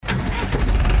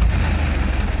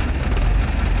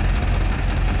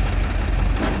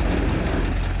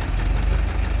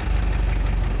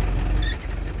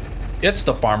It's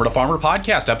the Farmer to Farmer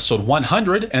podcast, episode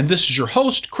 100, and this is your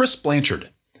host, Chris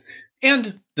Blanchard.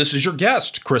 And this is your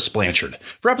guest, Chris Blanchard.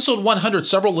 For episode 100,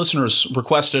 several listeners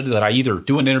requested that I either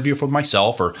do an interview with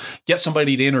myself or get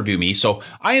somebody to interview me, so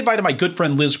I invited my good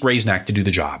friend Liz Graysnack to do the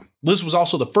job. Liz was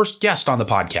also the first guest on the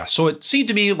podcast, so it seemed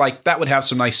to me like that would have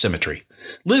some nice symmetry.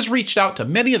 Liz reached out to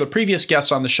many of the previous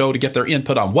guests on the show to get their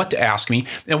input on what to ask me,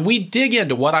 and we dig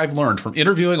into what I've learned from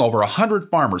interviewing over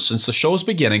 100 farmers since the show's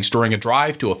beginnings during a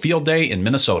drive to a field day in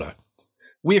Minnesota.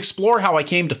 We explore how I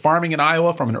came to farming in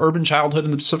Iowa from an urban childhood in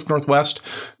the Pacific Northwest,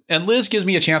 and Liz gives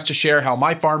me a chance to share how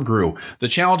my farm grew, the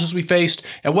challenges we faced,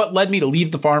 and what led me to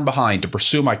leave the farm behind to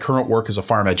pursue my current work as a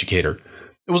farm educator.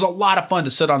 It was a lot of fun to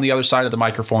sit on the other side of the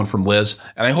microphone from Liz,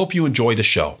 and I hope you enjoy the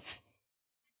show.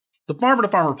 The Farmer to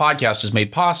Farmer podcast is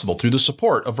made possible through the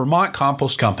support of Vermont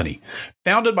Compost Company,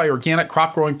 founded by organic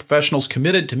crop growing professionals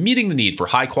committed to meeting the need for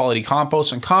high quality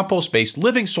compost and compost-based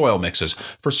living soil mixes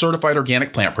for certified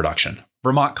organic plant production.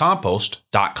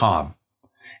 VermontCompost.com.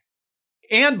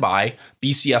 And by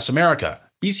BCS America.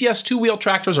 BCS two-wheel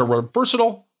tractors are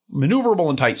versatile, maneuverable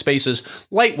in tight spaces,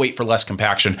 lightweight for less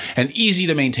compaction, and easy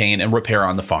to maintain and repair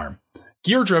on the farm.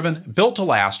 Gear-driven, built to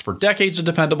last for decades of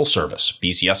dependable service.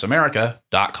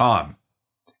 BCSAmerica.com.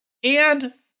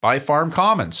 And by Farm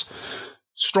Commons.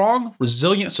 Strong,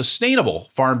 resilient, sustainable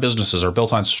farm businesses are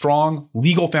built on strong,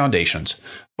 legal foundations.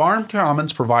 Farm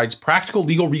Commons provides practical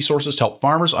legal resources to help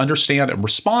farmers understand and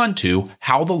respond to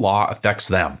how the law affects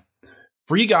them.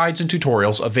 Free guides and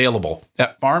tutorials available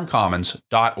at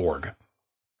farmcommons.org.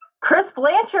 Chris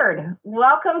Blanchard,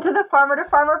 welcome to the Farmer to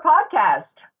Farmer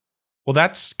podcast. Well,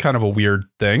 that's kind of a weird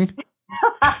thing. We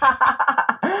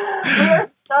are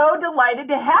so delighted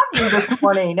to have you this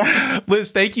morning.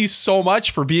 Liz, thank you so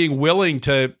much for being willing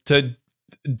to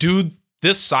do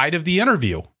this side of the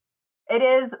interview. It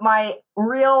is my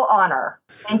real honor.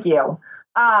 Thank you.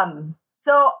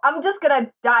 So I'm just going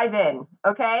to dive in,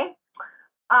 okay?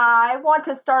 I want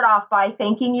to start off by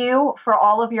thanking you for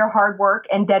all of your hard work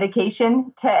and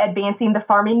dedication to advancing the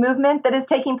farming movement that is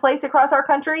taking place across our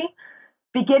country.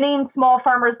 Beginning small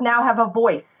farmers now have a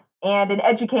voice and an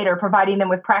educator providing them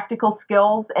with practical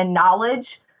skills and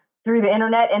knowledge through the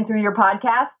internet and through your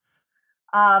podcasts.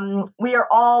 We are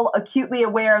all acutely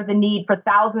aware of the need for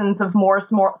thousands of more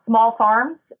small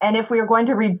farms. And if we are going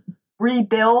to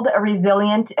rebuild a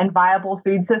resilient and viable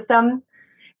food system,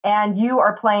 and you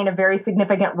are playing a very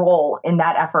significant role in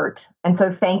that effort. And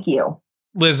so thank you.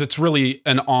 Liz, it's really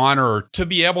an honor to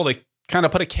be able to kind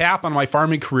of put a cap on my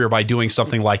farming career by doing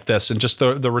something like this. And just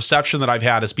the reception that I've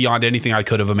had is beyond anything I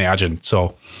could have imagined.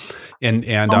 So, and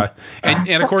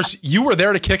of course you were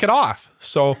there to kick it off.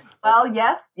 So, well,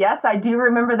 yes, I do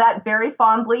remember that very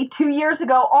fondly. 2 years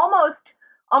ago, almost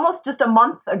just a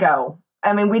month ago.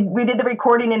 I mean, we did the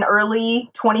recording in early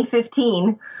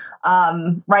 2015,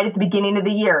 right at the beginning of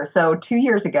the year. So 2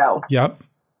 years ago. Yep.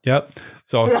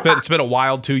 So it's been a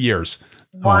wild 2 years.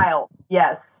 Wild.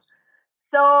 Yes.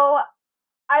 So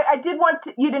I did want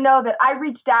you to know that I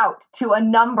reached out to a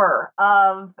number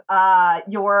of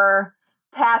your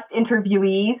past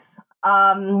interviewees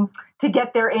to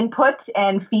get their input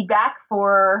and feedback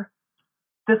for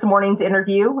this morning's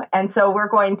interview. And so we're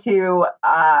going to,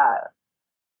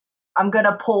 I'm going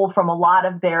to pull from a lot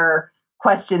of their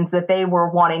questions that they were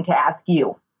wanting to ask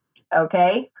you.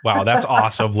 Okay. Wow. That's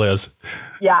awesome, Liz.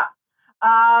 Yeah.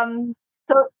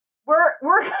 So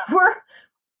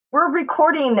we're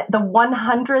recording the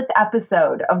 100th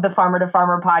episode of the Farmer to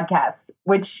Farmer podcast,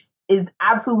 which is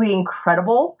absolutely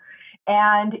incredible.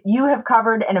 And you have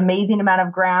covered an amazing amount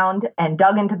of ground and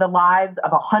dug into the lives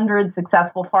of 100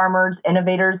 successful farmers,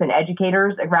 innovators, and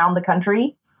educators around the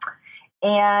country.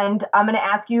 And I'm going to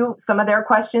ask you some of their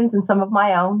questions and some of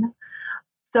my own.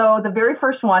 So the very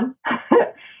first one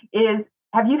is,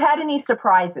 have you had any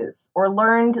surprises or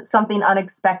learned something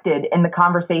unexpected in the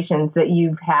conversations that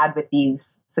you've had with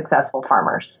these successful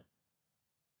farmers?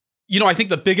 You know, I think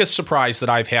the biggest surprise that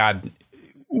I've had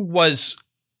was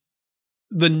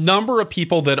the number of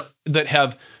people that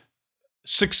have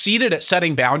succeeded at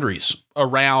setting boundaries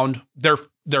around their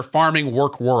farming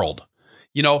work world.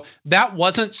 You know, that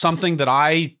wasn't something that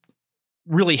I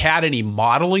really had any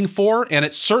modeling for, and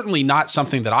it's certainly not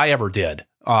something that I ever did.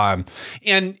 And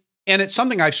it's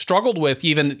something I've struggled with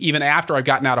even after I've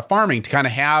gotten out of farming, to kind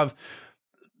of have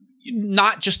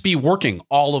not just be working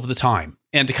all of the time,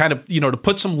 and to kind of, to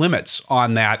put some limits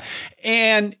on that.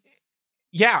 And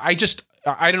yeah, I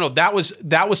don't know. That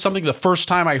was something the first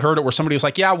time I heard it, where somebody was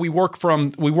like, yeah, we work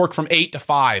from 8 to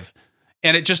 5.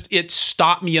 And it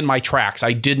stopped me in my tracks.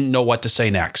 I didn't know what to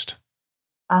say next.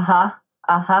 That's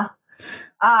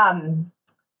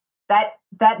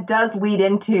that does lead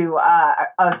into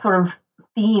a sort of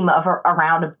theme of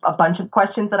around a bunch of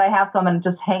questions that I have. So I'm going to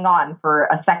just hang on for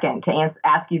a second to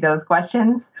ask you those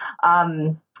questions.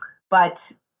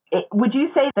 But would you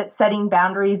say that setting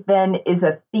boundaries then is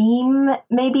a theme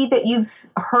maybe that you've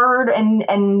heard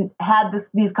and had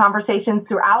these conversations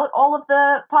throughout all of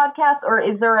the podcasts? Or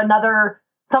is there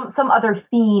some other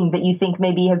theme that you think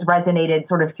maybe has resonated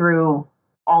sort of through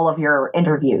all of your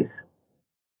interviews?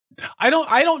 I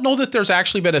don't know that there's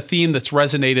actually been a theme that's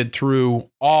resonated through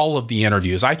all of the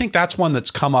interviews. I think that's one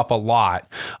that's come up a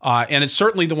lot. And it's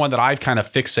certainly the one that I've kind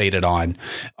of fixated on.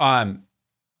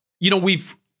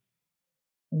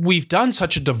 We've done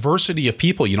such a diversity of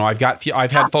people.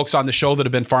 I've had folks on the show that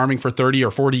have been farming for 30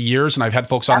 or 40 years, and I've had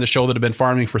folks on the show that have been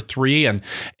farming for 3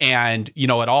 and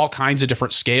at all kinds of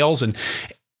different scales. And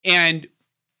I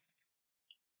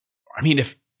mean,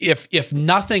 if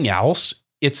nothing else,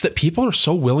 it's that people are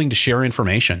so willing to share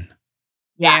information.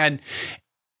 Yeah. And,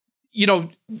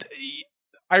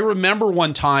 I remember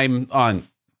one time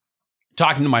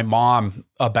talking to my mom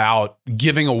about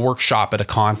giving a workshop at a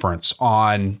conference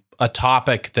on a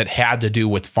topic that had to do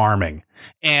with farming.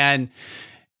 And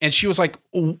she was like,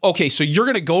 okay, so you're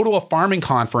going to go to a farming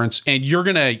conference and you're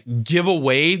going to give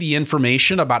away the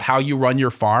information about how you run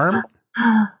your farm?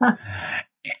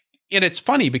 And it's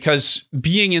funny because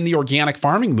being in the organic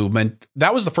farming movement,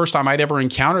 that was the first time I'd ever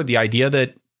encountered the idea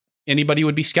that anybody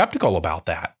would be skeptical about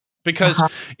that, because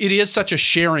it is such a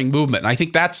sharing movement. And I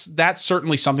think that's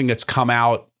certainly something that's come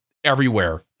out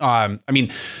everywhere. I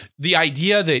mean, the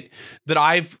idea that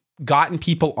I've gotten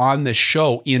people on this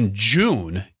show in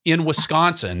June in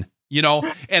Wisconsin,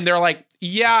 and they're like,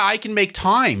 yeah, I can make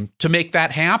time to make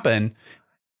that happen,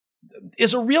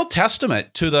 is a real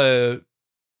testament to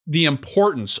the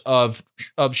importance of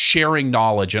sharing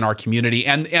knowledge in our community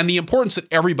and the importance that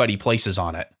everybody places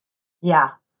on it.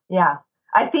 Yeah. Yeah.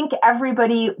 I think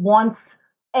everybody wants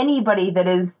anybody that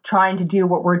is trying to do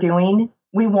what we're doing.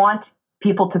 We want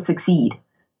people to succeed.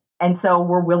 And so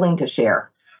we're willing to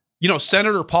share.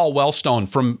 Senator Paul Wellstone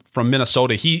from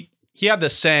Minnesota, he had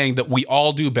this saying that we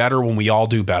all do better when we all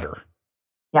do better.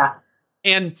 Yeah.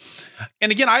 And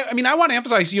again, I want to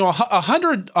emphasize,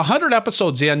 100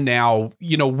 episodes in now,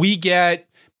 we get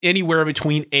anywhere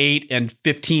between 8 and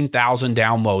 15,000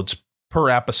 downloads per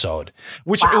episode,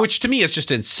 which to me is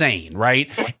just insane,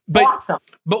 right? Awesome.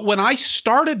 But when I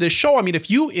started this show, I mean, if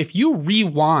you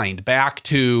rewind back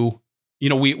to,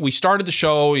 we started the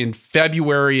show in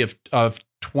February of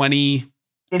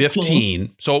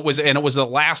 2015. So it was the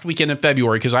last weekend in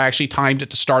February, because I actually timed it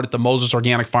to start at the Moses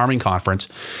Organic Farming Conference,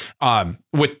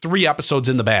 with 3 episodes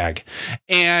in the bag.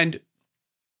 And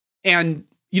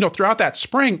throughout that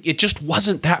spring, it just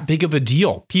wasn't that big of a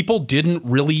deal. People didn't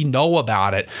really know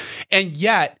about it. And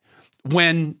yet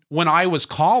when I was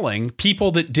calling,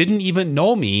 people that didn't even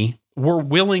know me were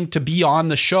willing to be on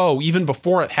the show even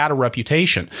before it had a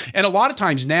reputation. And a lot of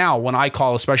times now when I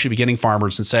call, especially beginning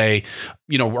farmers, and say,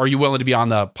 are you willing to be on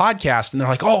the podcast? And they're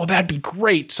like, oh, that'd be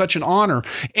great. Such an honor.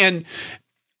 And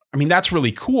I mean, that's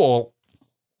really cool.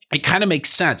 It kind of makes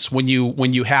sense when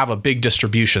you have a big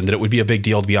distribution that it would be a big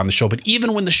deal to be on the show. But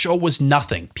even when the show was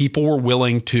nothing, people were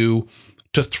willing to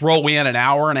throw in an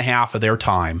hour and a half of their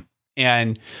time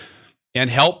and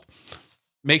help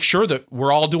make sure that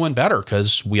we're all doing better,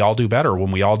 because we all do better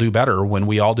when we all do better when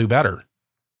we all do better.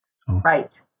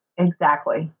 Right.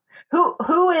 Exactly.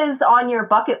 Who is on your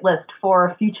bucket list for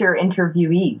future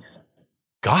interviewees?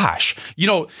 Gosh,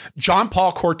 John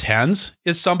Paul Cortens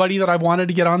is somebody that I've wanted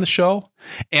to get on the show,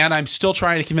 and I'm still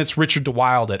trying to convince Richard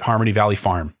DeWild at Harmony Valley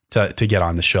Farm to get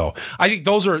on the show. I think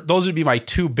those would be my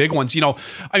 2 big ones. I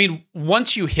mean,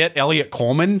 once you hit Elliot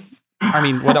Coleman, I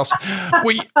mean, what else?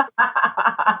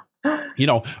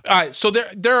 So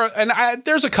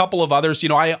there's a couple of others.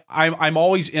 I'm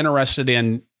always interested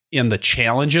in the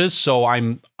challenges. So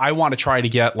I want to try to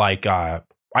get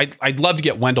I'd love to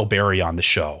get Wendell Berry on the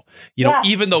show,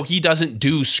 even though he doesn't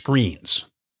do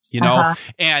screens,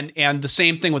 and the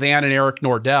same thing with Ann and Eric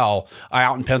Nordell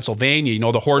out in Pennsylvania,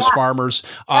 the horse farmers,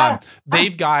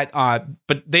 they've got,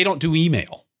 but they don't do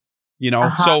email,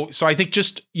 so I think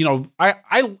just,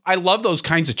 I love those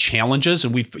kinds of challenges,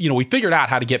 and we figured out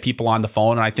how to get people on the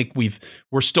phone. And I think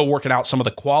we're still working out some of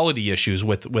the quality issues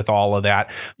with all of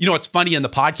that. It's funny in the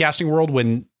podcasting world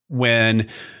when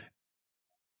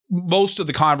most of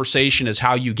the conversation is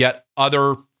how you get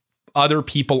other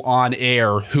people on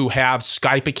air who have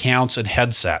Skype accounts and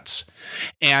headsets.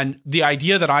 And the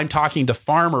idea that I'm talking to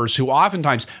farmers who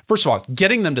oftentimes, first of all,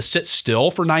 getting them to sit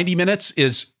still for 90 minutes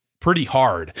is pretty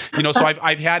hard. So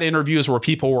I've had interviews where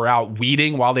people were out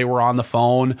weeding while they were on the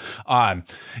phone,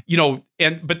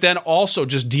 but then also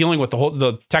just dealing with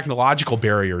the technological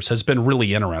barriers has been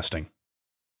really interesting.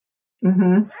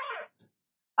 Mm-hmm.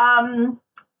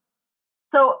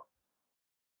 So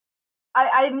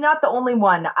I'm not the only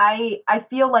one. I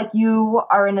feel like you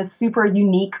are in a super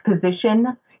unique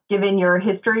position given your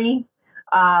history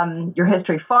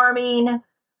farming,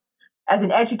 as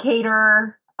an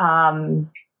educator,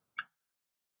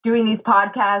 doing these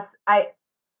podcasts. I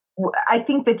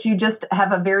think that you just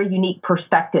have a very unique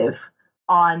perspective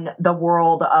on the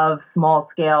world of small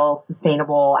scale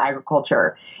sustainable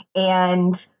agriculture.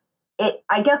 And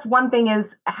I guess one thing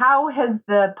is, how has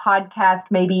the podcast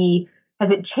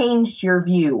has it changed your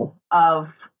view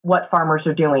of what farmers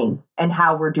are doing and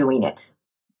how we're doing it?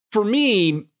 For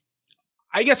me,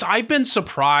 I guess I've been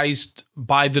surprised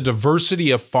by the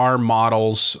diversity of farm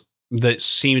models that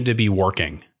seem to be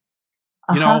working.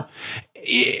 I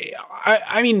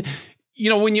mean,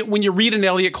 when you read an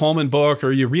Elliott Coleman book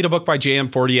or you read a book by J.M.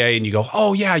 Fortier and you go,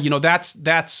 oh yeah,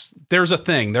 there's a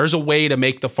thing, there's a way to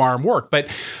make the farm work. But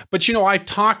I've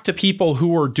talked to people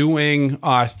who are doing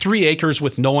 3 acres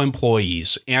with no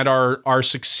employees and are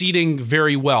succeeding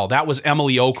very well. That was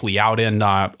Emily Oakley out in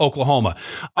Oklahoma.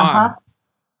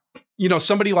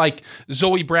 Somebody like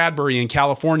Zoe Bradbury in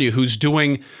California, who's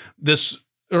doing this,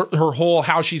 her whole,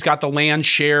 how she's got the land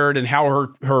shared and how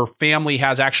her family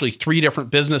has actually 3 different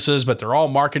businesses, but they're all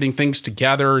marketing things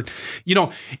together,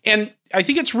 and I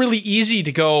think it's really easy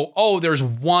to go, oh, there's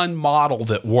one model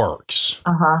that works.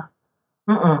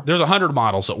 There's 100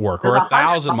 models that work, or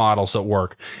 1,000 models that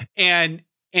work. And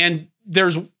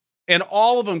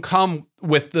all of them come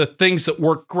with the things that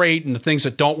work great and the things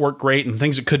that don't work great and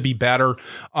things that could be better.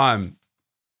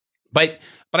 But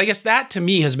I guess that to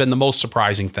me has been the most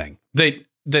surprising thing,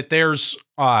 that there's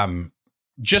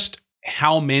just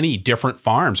how many different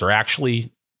farms are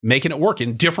actually making it work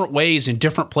in different ways in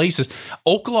different places.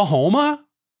 Oklahoma?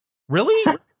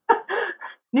 Really?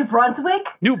 New Brunswick?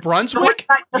 Yeah.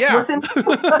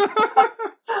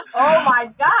 Oh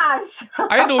my gosh.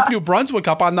 I had to look New Brunswick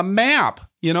up on the map,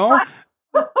 What?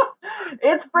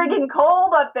 It's freaking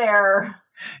cold up there.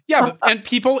 Yeah, and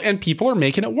people are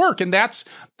making it work, and that's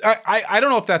I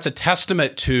don't know if that's a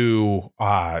testament to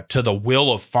the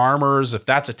will of farmers, if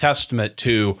that's a testament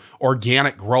to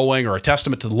organic growing or a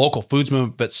testament to the local foods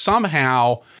movement, but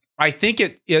somehow I think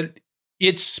it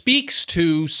speaks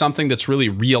to something that's really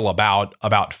real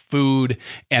about food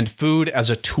and food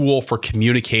as a tool for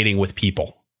communicating with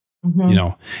people.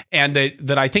 And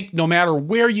that I think no matter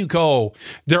where you go,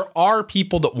 there are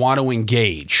people that want to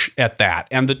engage at that.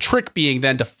 And the trick being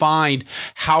then to find,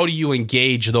 how do you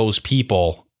engage those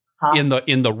people in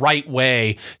the right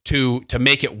way to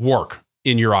make it work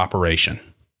in your operation?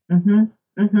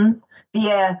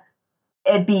 Via,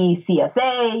 it'd be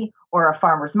CSA or a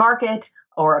farmer's market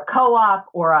or a co-op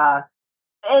or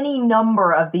any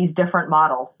number of these different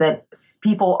models that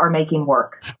people are making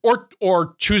work,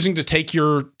 or choosing to take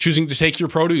your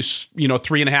produce,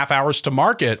 3.5 hours to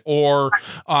market, or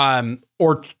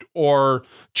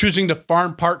choosing to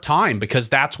farm part-time because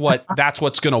that's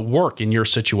what's going to work in your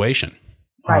situation.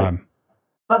 Right.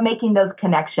 But making those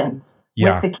connections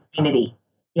with the community.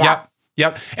 Yeah.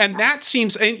 Yep. And that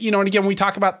seems, and again, when we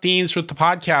talk about themes with the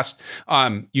podcast,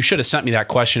 you should have sent me that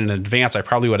question in advance. I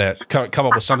probably would have come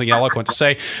up with something eloquent to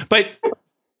say, but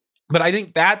I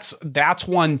think that's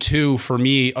one too, for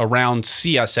me, around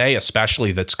CSA,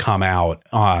 especially, that's come out,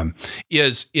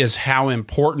 is how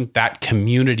important that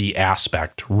community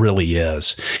aspect really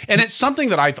is. And it's something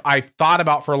that I've thought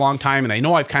about for a long time. And I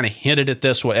know I've kind of hinted at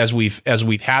this as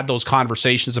we've had those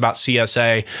conversations about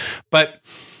CSA, but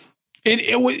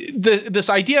this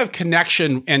idea of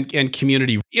connection and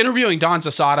community, interviewing Don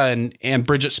Zasada and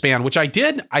Bridget Spann, which I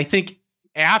did, I think,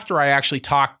 after I actually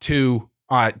talked to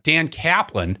Dan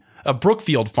Kaplan of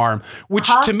Brookfield Farm,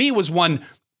 which to me was one,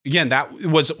 again, that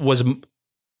was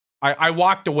I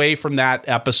walked away from that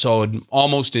episode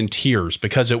almost in tears,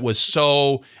 because it was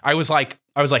so, I was like,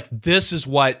 this is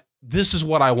what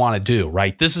I want to do,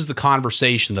 right? This is the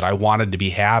conversation that I wanted to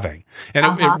be having. And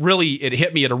it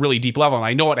hit me at a really deep level. And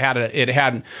I know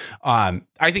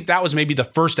I think that was maybe the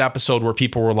first episode where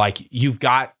people were like,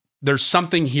 there's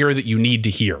something here that you need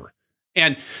to hear.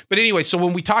 But anyway, so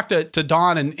when we talked to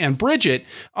Don and Bridget,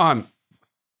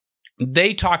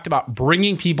 they talked about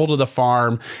bringing people to the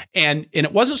farm, and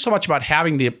it wasn't so much about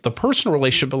having the personal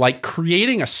relationship, but like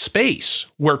creating a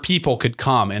space where people could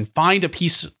come and find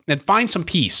some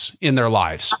peace in their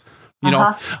lives,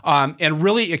 and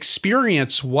really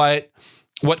experience what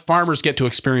farmers get to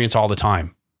experience all the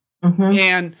time.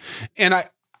 And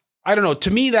I don't know.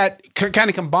 To me, that kind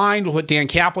of combined with what Dan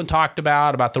Kaplan talked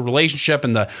about the relationship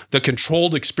and the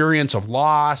controlled experience of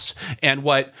loss, and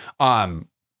what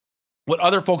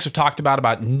other folks have talked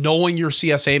about knowing your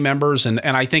CSA members. And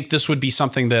I think this would be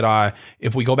something that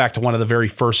if we go back to one of the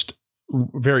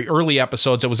very early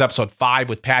episodes, it was episode 5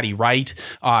 with Patty Wright,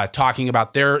 talking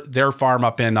about their farm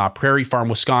up in Prairie Farm,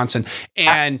 Wisconsin,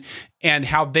 and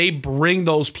how they bring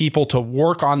those people to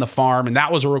work on the farm. And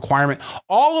that was a requirement.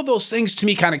 All of those things to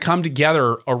me kind of come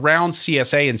together around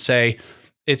CSA and say,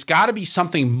 it's got to be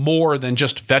something more than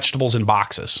just vegetables in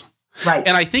boxes. Right.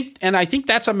 And I think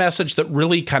that's a message that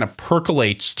really kind of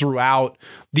percolates throughout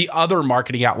the other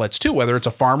marketing outlets too, whether it's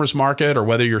a farmer's market or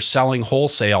whether you're selling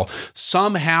wholesale.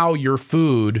 Somehow your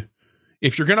food,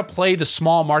 if you're going to play the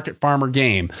small market farmer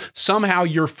game, somehow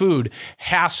your food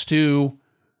has to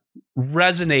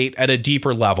resonate at a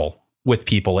deeper level with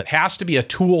people. It has to be a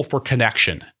tool for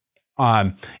connection,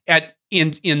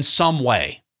 in some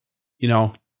way, you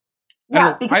know.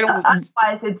 Yeah, because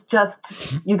otherwise it's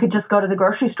just, you could just go to the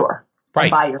grocery store and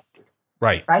buy your food.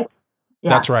 Right. Right?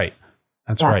 Yeah. That's right.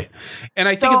 That's right. And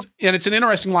I think it's an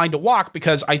interesting line to walk,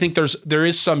 because I think there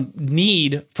is some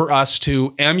need for us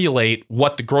to emulate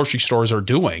what the grocery stores are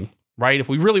doing, right? If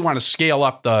we really want to scale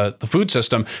up the food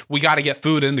system, we got to get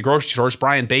food in the grocery stores.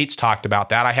 Brian Bates talked about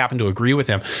that. I happen to agree with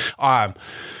him.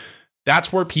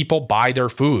 That's where people buy their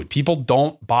food. People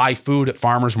don't buy food at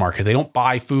farmers market. They don't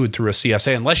buy food through a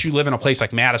CSA unless you live in a place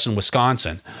like Madison,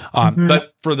 Wisconsin.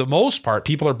 But for the most part,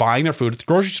 people are buying their food at the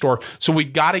grocery store. So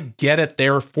we've got to get it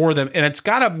there for them. And it's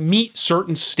got to meet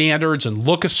certain standards and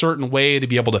look a certain way to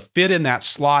be able to fit in that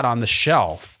slot on the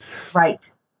shelf.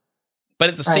 Right. But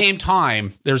at the same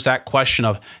time, there's that question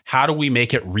of how do we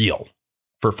make it real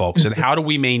for folks? And how do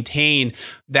we maintain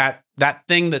that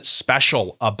thing that's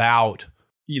special about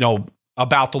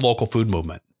the local food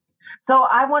movement? So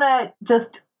I want to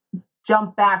just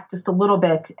jump back just a little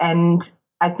bit, and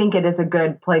I think it is a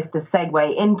good place to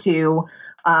segue into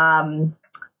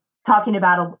talking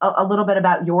about a little bit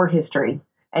about your history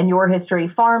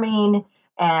farming,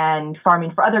 and farming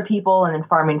for other people, and then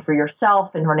farming for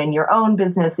yourself, and running your own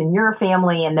business in your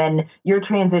family, and then your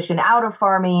transition out of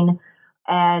farming.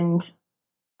 And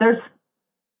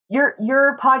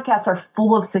your podcasts are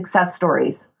full of success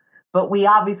stories. But we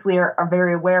obviously are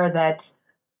very aware that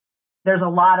there's a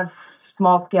lot of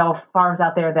small scale farms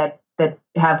out there that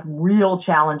have real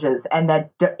challenges and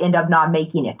that end up not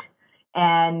making it.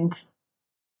 And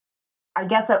I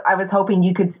guess I was hoping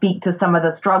you could speak to some of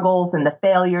the struggles and the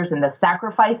failures and the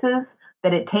sacrifices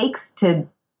that it takes to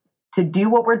do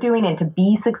what we're doing and to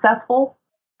be successful.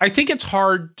 I think it's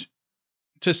hard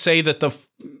to say that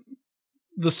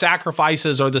the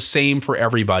sacrifices are the same for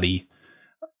everybody.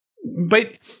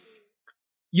 But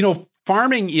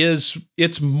farming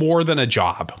it's more than a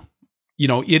job.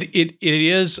 It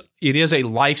is a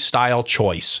lifestyle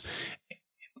choice.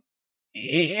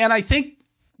 And I think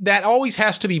that always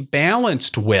has to be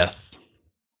balanced with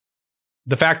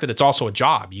the fact that it's also a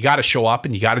job. You got to show up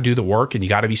and you got to do the work and you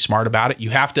got to be smart about it. You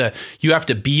have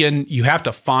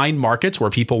to find markets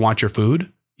where people want your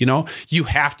food. You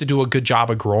have to do a good job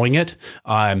of growing it.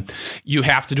 You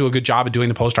have to do a good job of doing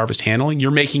the post-harvest handling.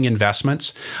 You're making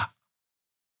investments.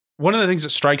 One of the things that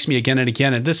strikes me again and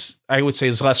again, and this I would say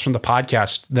is less from the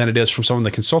podcast than it is from some of the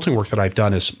consulting work that I've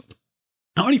done, is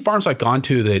how many farms I've gone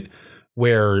to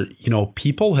where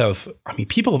people have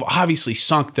obviously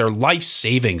sunk their life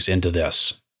savings into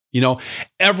this,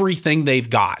 everything they've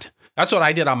got. That's what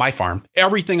I did on my farm,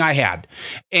 everything I had,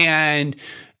 and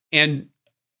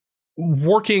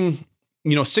working,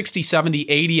 60, 70,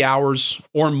 80 hours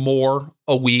or more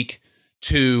a week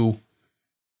to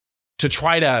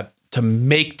try to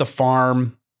make the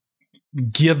farm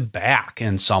give back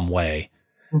in some way.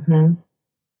 Mm-hmm.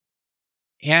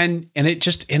 And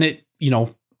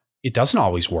it doesn't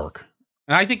always work.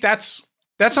 And I think that's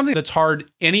something that's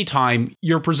hard anytime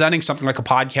you're presenting something like a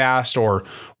podcast or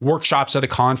workshops at a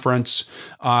conference.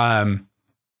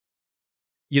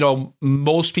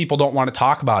 Most people don't want to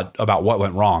talk about what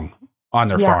went wrong on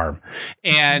their farm.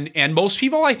 And most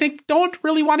people, I think, don't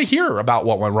really want to hear about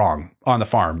what went wrong on the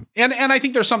farm. And I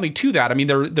think there's something to that. I mean,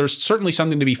 there's certainly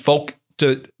something to be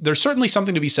there's certainly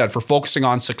something to be said for focusing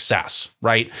on success,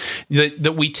 right?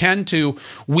 That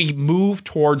we move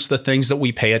towards the things that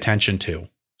we pay attention to.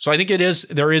 So I think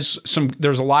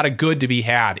there's a lot of good to be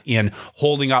had in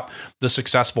holding up the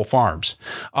successful farms.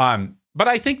 But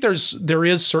I think there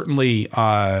is certainly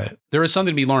something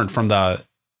to be learned from the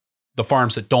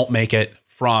farms that don't make it,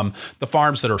 from the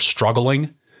farms that are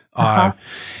struggling. I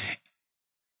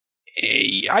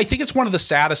think it's one of the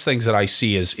saddest things that I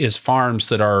see is farms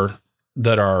that are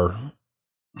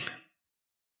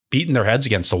beating their heads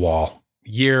against the wall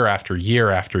year after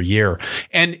year after year.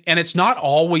 And it's not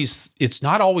always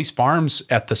farms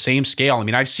at the same scale. I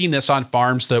mean, I've seen this on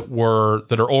farms that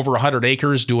are over 100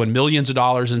 acres doing millions of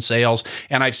dollars in sales.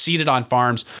 And I've seen it on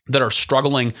farms that are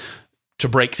struggling to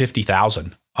break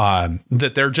 50,000.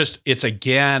 That they're just, it's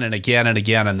again and again and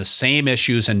again, and the same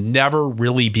issues and never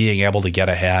really being able to get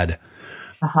ahead.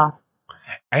 I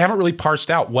haven't really parsed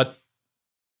out what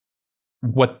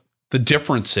the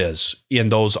difference is in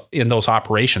those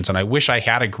operations. And I wish I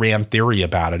had a grand theory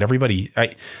about it.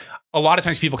 A lot of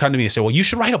times people come to me and say, well, you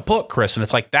should write a book, Chris. And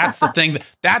it's like, that's the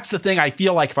thing I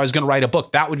feel like if I was going to write a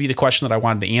book, that would be the question that I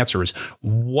wanted to answer is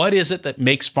what is it that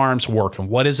makes farms work? And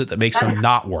what is it that makes them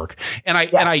not work? And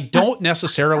I don't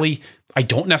necessarily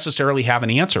have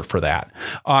an answer for that.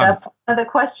 That's one of the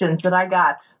questions that I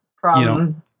got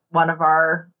from one of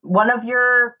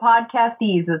your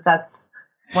podcastees. That's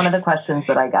one of the questions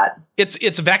that I got.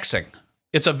 It's vexing.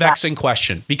 It's a vexing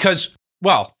question because,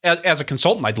 well, as a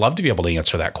consultant, I'd love to be able to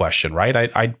answer that question,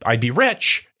 right? I'd be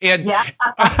rich, and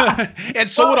and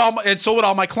so would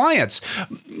all my clients.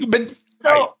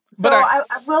 I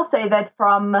will say that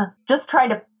from just trying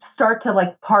to start to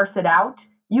like parse it out,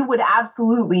 you would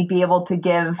absolutely be able to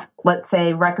give, let's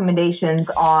say, recommendations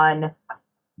on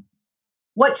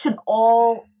what should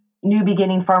all new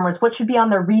beginning farmers, what should be on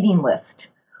their reading list.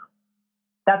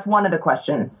 That's one of the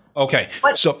questions. Okay.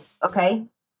 Okay.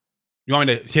 You want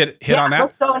me to hit on that?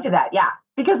 Let's go into that. Yeah.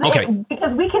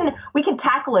 Because we can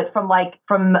tackle it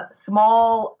from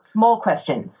small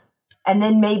questions. And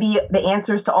then maybe the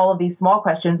answers to all of these small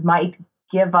questions might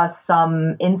give us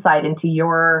some insight into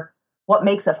what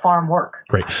makes a farm work.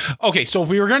 Great. Okay. So if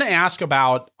we were going to ask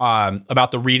about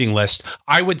the reading list,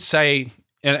 I would say,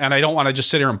 and I don't want to just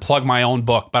sit here and plug my own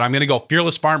book, but I'm going to go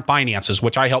Fearless Farm Finances,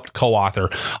 which I helped co-author.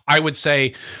 I would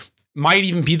say might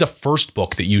even be the first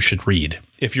book that you should read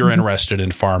if you're interested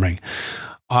in farming.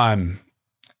 For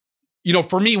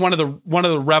me, one of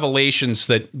the revelations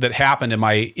that happened in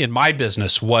my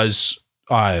business was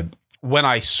when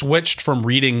I switched from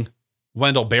reading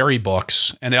Wendell Berry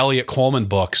books and Elliott Coleman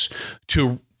books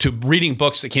to reading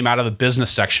books that came out of the business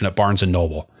section at Barnes and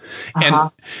Noble. And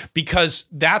because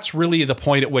that's really the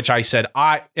point at which I said,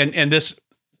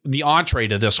 the entree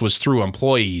to this was through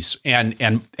employees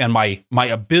and my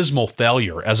abysmal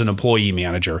failure as an employee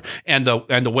manager and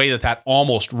the way that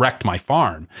almost wrecked my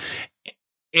farm.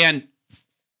 And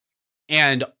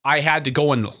I had to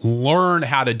go and learn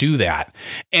how to do that.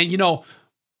 And,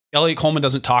 Elliott Coleman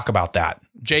doesn't talk about that.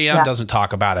 JM doesn't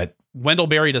talk about it. Wendell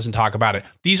Berry doesn't talk about it.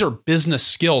 These are business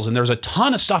skills, and there's a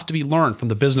ton of stuff to be learned from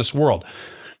the business world.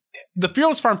 The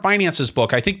Fearless Farm Finances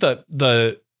book, I think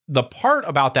the part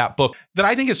about that book that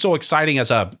I think is so exciting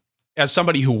as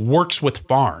somebody who works with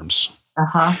farms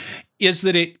is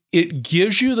that it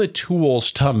gives you the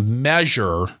tools to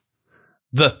measure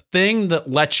the thing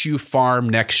that lets you farm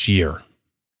next year.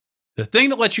 The thing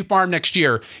that lets you farm next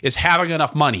year is having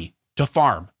enough money to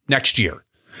farm next year.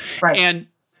 Right. And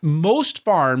most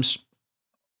farms,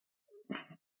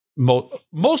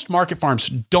 most market farms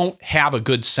don't have a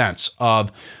good sense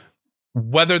of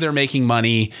whether they're making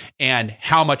money and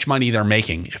how much money they're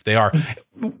making, if they are,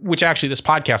 which actually this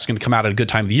podcast is going to come out at a good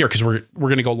time of the year because we're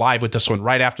going to go live with this one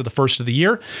right after the first of the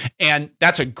year. And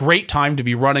that's a great time to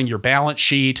be running your balance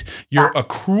sheet, your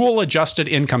accrual adjusted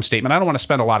income statement. I don't want to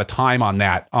spend a lot of time on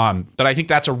that. But I think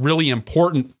that's a really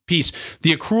important piece.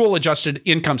 The accrual adjusted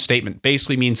income statement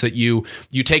basically means that you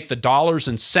take the dollars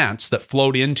and cents that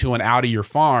flowed into and out of your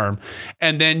farm,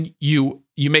 and then you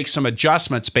make some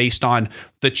adjustments based on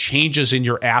the changes in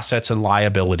your assets and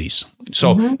liabilities.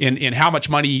 So in how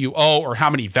much money you owe or how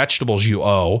many vegetables you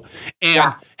owe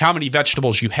and how many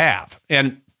vegetables you have.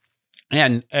 And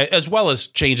as well as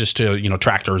changes to,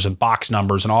 tractors and box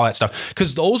numbers and all that stuff.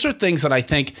 Because those are things that I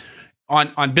think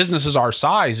on businesses our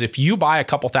size, if you buy a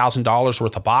couple $1,000s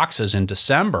worth of boxes in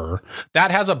December,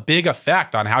 that has a big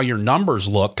effect on how your numbers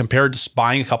look compared to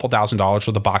buying a couple $1,000s worth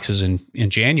of boxes in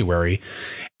January.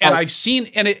 And I've seen,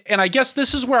 and I guess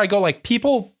this is where I go, like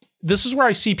this is where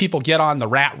I see people get on the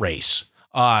rat race.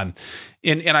 And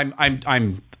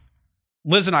I'm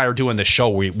Liz and I are doing this show.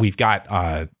 We've got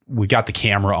the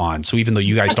camera on, so even though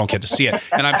you guys don't get to see it,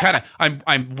 and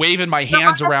I'm waving my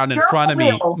hands around in front of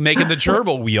me, making the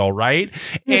gerbil wheel, right?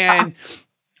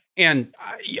 And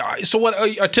so what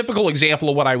a typical example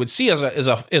of what I would see is a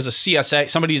CSA.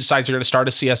 Somebody decides they're going to start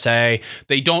a CSA.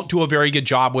 They don't do a very good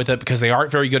job with it because they aren't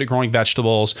very good at growing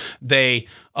vegetables. They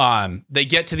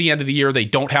get to the end of the year, they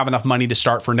don't have enough money to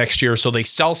start for next year, so they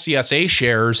sell CSA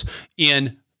shares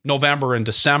in November and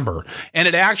December. And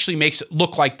it actually makes it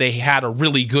look like they had a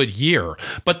really good year,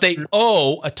 but they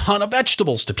owe a ton of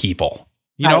vegetables to people.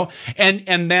 you know,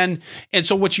 and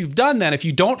so what you've done then, if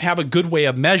you don't have a good way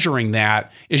of measuring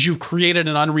that, is you've created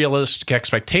an unrealistic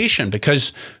expectation,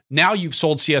 because now you've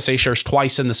sold CSA shares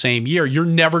twice in the same year. You're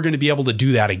never going to be able to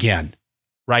do that again.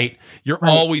 Right? You're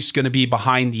always going to be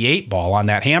behind the 8 ball on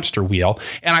that hamster wheel.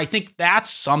 And I think that's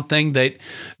something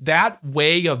that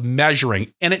way of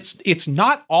measuring, and it's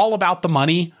not all about the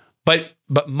money, but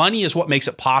money is what makes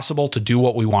it possible to do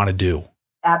what we want to do.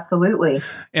 Absolutely.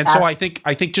 And so I think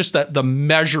just the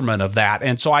measurement of that.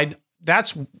 And so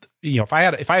that's, you know, if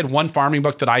I had one farming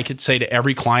book that I could say to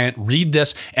every client, read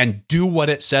this and do what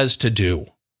it says to do,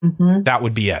 that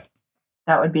would be it.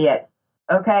 That would be it.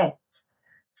 Okay.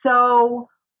 So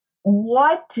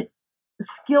what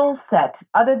skill set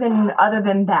other than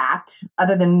that,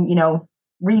 you know,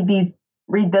 read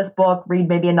this book, read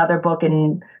maybe another book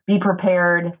and be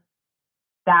prepared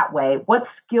that way. What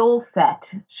skill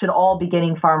set should all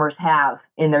beginning farmers have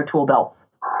in their tool belts?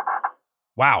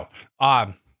 Wow.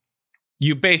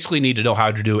 You basically need to know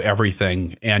how to do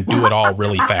everything and do it all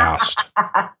really fast.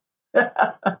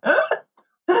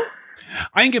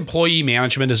 I think employee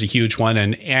management is a huge one,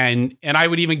 and I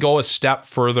would even go a step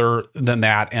further than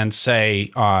that and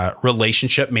say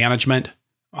relationship management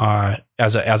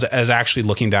as actually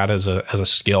looking at that as a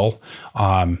skill.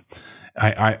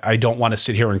 I don't want to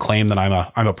sit here and claim that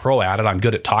I'm a pro at it. I'm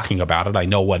good at talking about it. I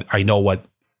know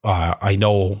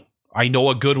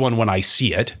a good one when I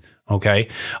see it. Okay,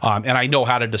 and I know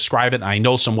how to describe it. And I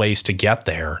know some ways to get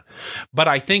there, but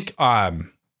I think.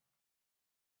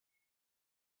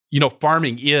 You know,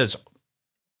 farming is,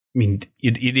 I mean,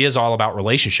 it is all about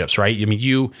relationships, right? I mean,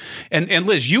 you and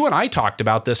Liz, you and I talked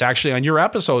about this actually on your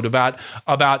episode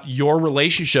about your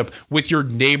relationship with your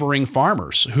neighboring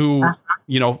farmers who,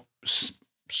 you know,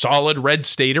 solid red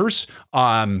staters,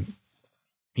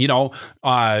 you know,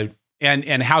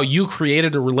 and how you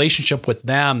created a relationship with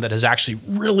them that has actually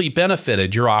really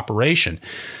benefited your operation.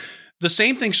 The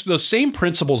same things, those same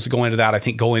principles that go into that, I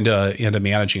think, go into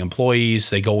managing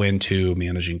employees. They go into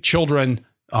managing children.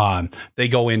 They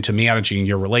go into managing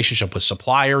your relationship with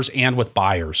suppliers and with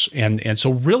buyers. And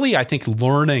so really, I think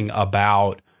learning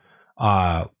about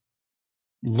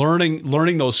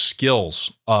learning those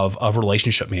skills of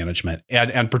relationship management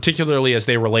and particularly as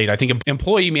they relate, I think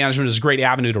employee management is a great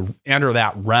avenue to enter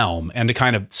that realm and to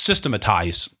kind of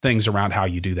systematize things around how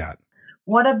you do that.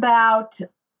 What about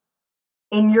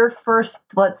in your first,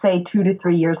 let's say, 2 to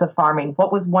 3 years of farming,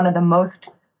 what was one of the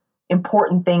most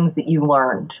important things that you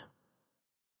learned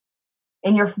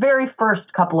in your very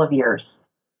first couple of years?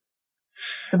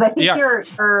 Because I think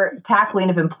your tackling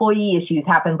of employee issues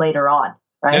happened later on,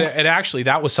 right? And actually,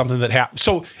 that was something that happened.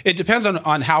 So it depends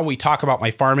on how we talk about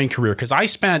my farming career, because I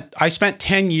spent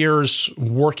 10 years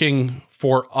working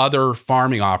for other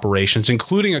farming operations,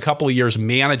 including a couple of years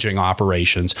managing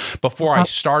operations before I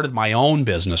started my own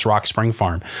business, Rock Spring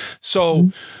Farm. So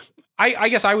I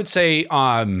guess I would say, you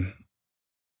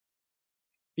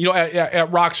know,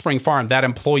 at Rock Spring Farm, that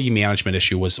employee management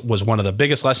issue was one of the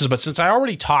biggest lessons. But since I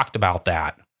already talked about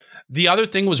that, the other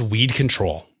thing was weed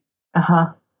control.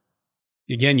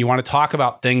 Again, you want to talk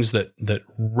about things that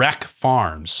wreck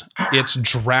farms. It's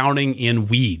drowning in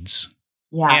weeds.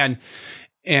 Yeah.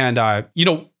 And you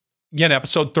know, again,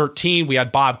 episode 13, we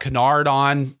had Bob Kennard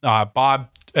on. Bob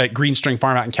at Green String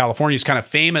Farm out in California is kind of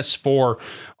famous for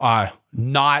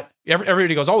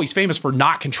everybody goes, oh, he's famous for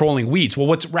not controlling weeds. Well,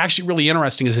 what's actually really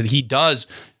interesting is that he does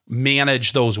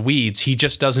manage those weeds. He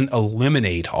just doesn't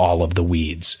eliminate all of the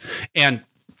weeds. And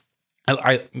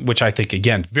which I think,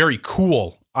 again, very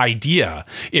cool idea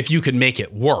if you can make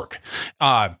it work.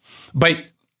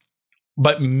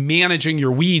 But managing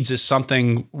your weeds is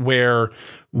something where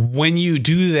when you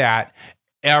do that,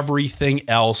 everything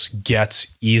else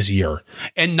gets easier,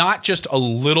 and not just a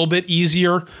little bit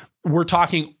easier. We're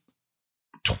talking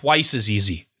twice as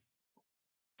easy,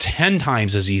 10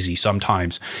 times as easy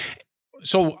sometimes.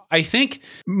 So I think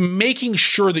making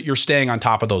sure that you're staying on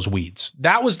top of those weeds,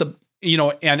 that was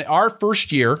and our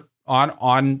first year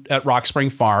on at Rock Spring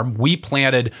Farm, we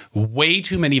planted way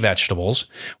too many vegetables,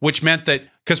 which meant that,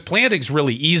 because planting's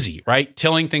really easy, right?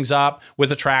 Tilling things up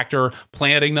with a tractor,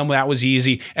 planting them, that was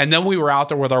easy. And then we were out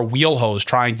there with our wheel hose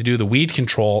trying to do the weed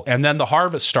control. And then the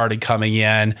harvest started coming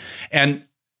in, and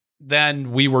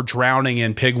then we were drowning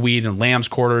in pigweed and lamb's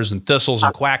quarters and thistles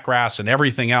and quackgrass and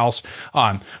everything else.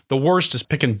 The worst is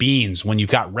picking beans when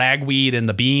you've got ragweed in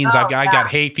the beans. I got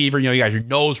hay fever, you got your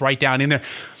nose right down in there,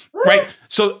 right?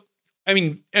 So, I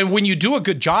mean, and when you do a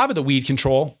good job of the weed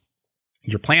control,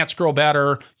 Your plants grow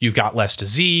better. You've got less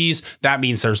disease. That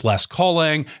means there's less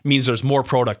culling. It means there's more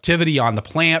productivity on the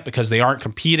plant because they aren't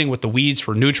competing with the weeds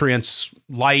for nutrients,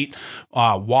 light,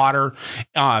 water,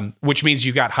 which means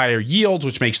you've got higher yields,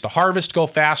 which makes the harvest go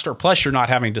faster. Plus, you're not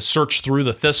having to search through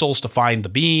the thistles to find the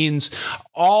beans.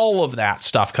 All of that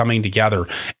stuff coming together.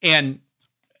 And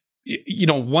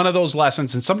one of those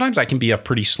lessons, and sometimes I can be a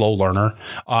pretty slow learner.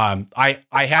 I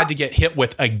had to get hit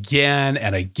with again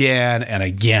and again and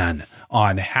again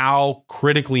on how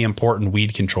critically important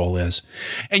weed control is.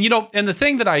 And, and the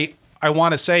thing that I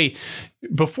want to say,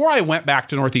 before I went back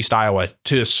to Northeast Iowa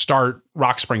to start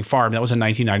Rock Spring Farm, that was in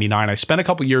 1999, I spent a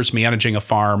couple years managing a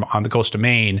farm on the coast of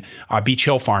Maine, Beach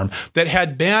Hill Farm, that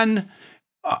had been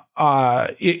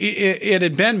it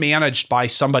had been managed by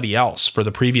somebody else for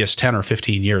the previous 10 or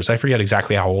 15 years. I forget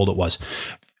exactly how old it was.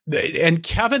 And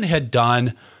Kevin had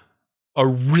done a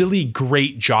really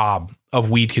great job of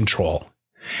weed control.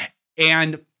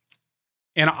 And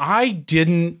I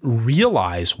didn't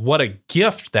realize what a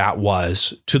gift that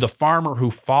was to the farmer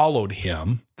who followed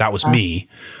him. That was me.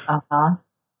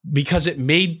 Because it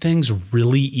made things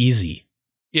really easy.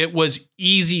 It was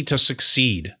easy to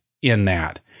succeed in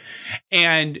that.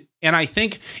 And I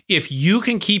think if you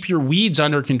can keep your weeds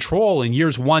under control in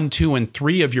years 1, 2, and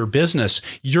 3 of your business,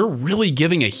 you're really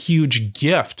giving a huge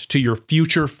gift to your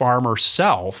future farmer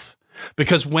self.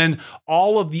 Because when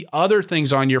all of the other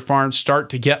things on your farm start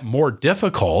to get more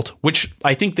difficult, which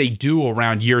I think they do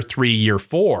around year 3, year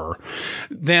 4,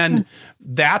 then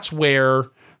that's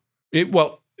where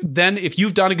then if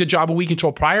you've done a good job of weed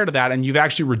control prior to that, and you've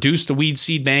actually reduced the weed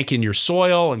seed bank in your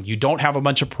soil, and you don't have a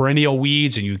bunch of perennial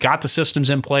weeds, and you've got the systems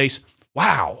in place,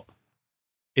 wow,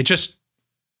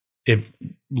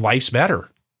 life's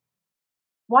better.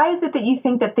 Why is it that you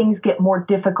think that things get more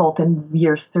difficult in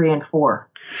years 3 and 4?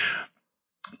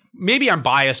 Maybe I'm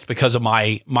biased because of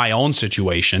my own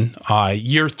situation.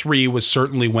 Year 3 was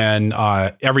certainly when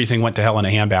everything went to hell in a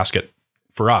handbasket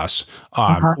for us.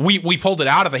 We pulled it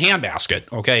out of the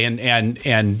handbasket, okay,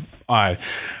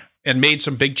 and made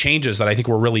some big changes that I think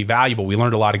were really valuable. We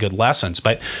learned a lot of good lessons.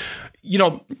 But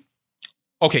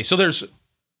okay, so there's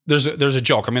a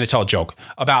joke. I'm going to tell a joke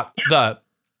about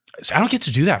I don't get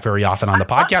to do that very often on the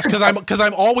podcast because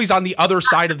I'm always on the other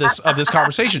side of this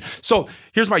conversation. So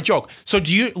here's my joke. So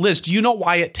Liz, do you know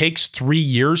why it takes 3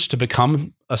 years to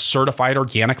become a certified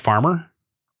organic farmer?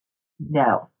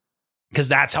 No. Because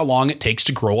that's how long it takes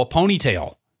to grow a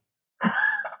ponytail.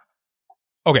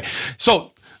 Okay.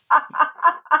 So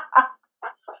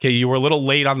okay, you were a little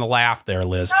late on the laugh there,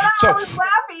 Liz. No, I was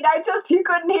laughing. You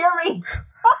couldn't hear me.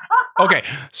 Okay.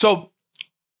 So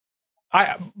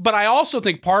but I also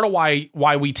think part of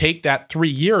why we take that 3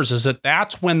 years is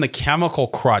that's when the chemical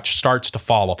crutch starts to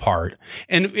fall apart.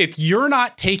 And if you're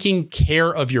not taking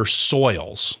care of your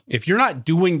soils, if you're not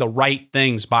doing the right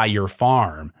things by your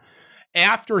farm,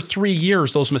 after 3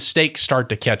 years, those mistakes start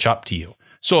to catch up to you.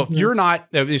 So if you're not,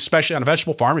 especially on a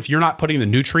vegetable farm, if you're not putting the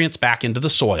nutrients back into the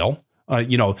soil,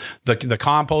 the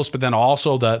compost, but then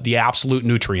also the absolute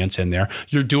nutrients in there,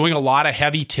 you're doing a lot of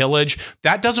heavy tillage.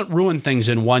 That doesn't ruin things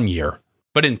in 1 year.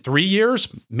 But in 3 years,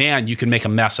 man, you can make a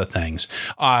mess of things.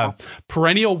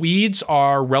 Perennial weeds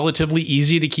are relatively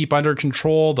easy to keep under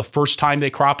control the first time they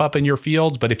crop up in your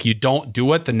fields. But if you don't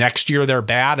do it, the next year they're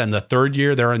bad. And the third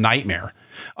year, they're a nightmare.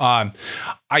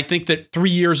 I think that 3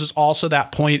 years is also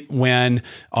that point when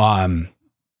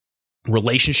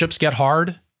relationships get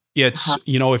hard. It's,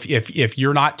 if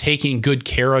you're not taking good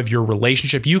care of your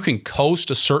relationship, you can coast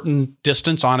a certain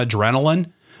distance on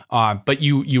adrenaline. But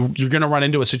you're going to run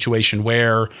into a situation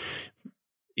where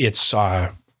it's,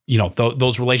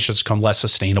 those relationships become less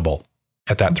sustainable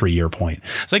at that 3 year point.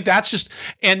 It's like, that's just,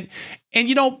 and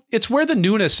it's where the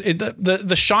newness,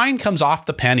 the shine comes off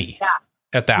the penny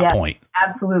at that point.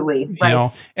 Absolutely. Right.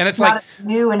 And it's not like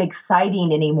new and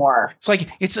exciting anymore. It's like,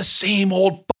 it's the same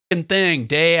old fucking thing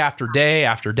day after day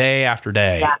after day after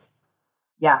day. Yeah.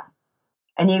 Yeah.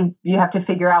 And you have to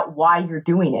figure out why you're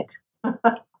doing it.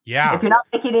 Yeah. If you're not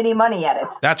making any money at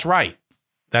it. That's right.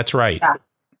 That's right. Yeah.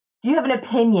 Do you have an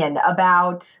opinion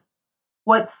about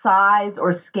what size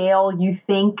or scale you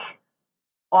think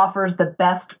offers the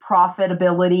best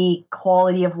profitability,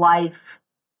 quality of life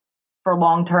for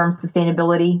long-term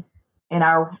sustainability in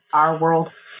our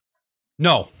world?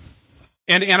 No.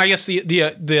 And I guess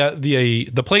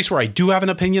the place where I do have an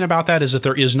opinion about that is that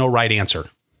there is no right answer.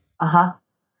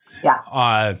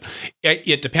 Yeah.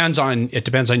 It depends on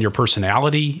your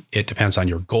personality. It depends on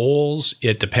your goals.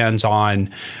 It depends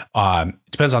on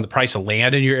the price of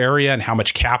land in your area and how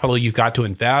much capital you've got to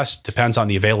invest. Depends on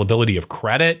the availability of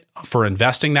credit for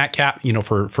investing that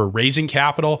for raising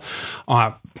capital.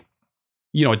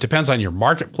 it depends on your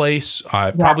marketplace.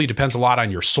 It probably depends a lot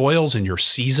on your soils and your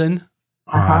season.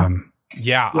 I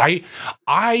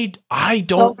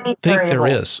don't think there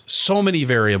is so many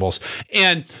variables.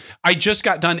 And I just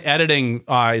got done editing.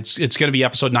 It's going to be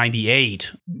episode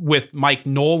 98 with Mike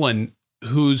Nolan,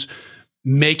 who's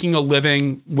making a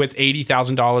living with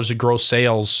 $80,000 of gross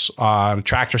sales on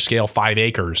tractor scale, 5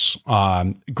 acres,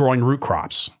 growing root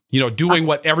crops, doing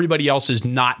what everybody else is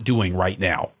not doing right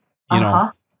now,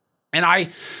 know,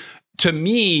 and to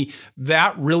me,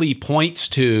 that really points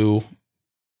to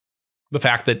the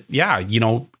fact that,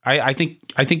 I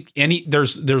think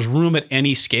there's room at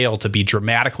any scale to be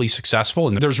dramatically successful,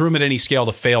 and there's room at any scale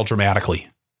to fail dramatically.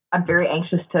 I'm very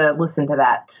anxious to listen to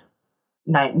that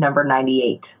number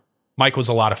 98. Mike was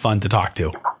a lot of fun to talk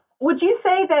to. Would you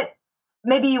say that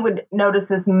maybe you would notice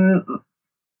this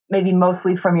maybe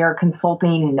mostly from your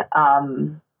consulting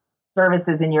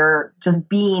services and your just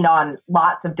being on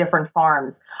lots of different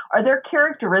farms? Are there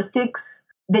characteristics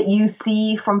that you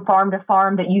see from farm to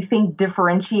farm that you think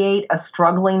differentiate a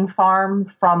struggling farm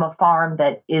from a farm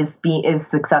that is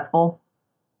successful?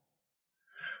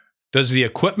 Does the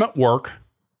equipment work?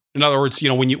 In other words,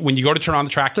 when you go to turn on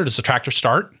the tractor, does the tractor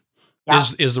start? Yeah.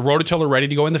 Is the rototiller ready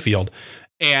to go in the field?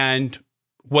 And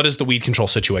what does the weed control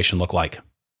situation look like?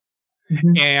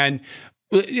 Mm-hmm. And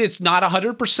it's not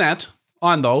 100%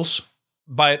 on those,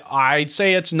 but I'd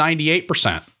say it's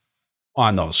 98%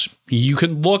 on those. You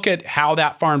can look at how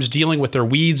that farm's dealing with their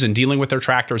weeds and dealing with their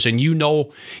tractors, and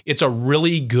it's a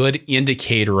really good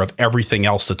indicator of everything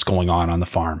else that's going on the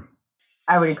farm.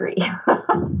 I would agree.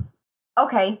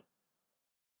 Okay.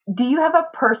 Do you have a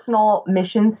personal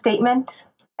mission statement?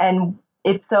 And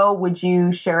if so, would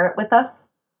you share it with us?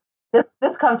 This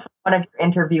comes from one of your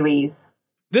interviewees.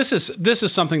 This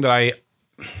is something that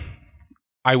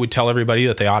I would tell everybody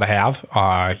that they ought to have.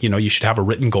 You should have a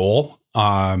written goal.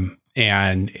 And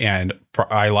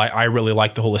I really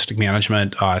like the holistic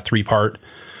management 3-part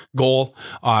goal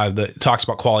that talks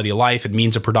about quality of life and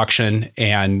means of production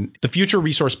and the future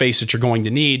resource base that you're going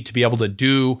to need to be able to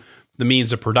do the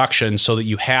means of production so that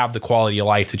you have the quality of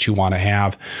life that you want to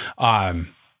have.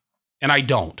 And I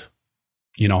don't.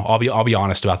 I'll be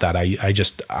honest about that.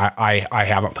 I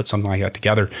haven't put something like that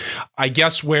together. I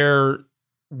guess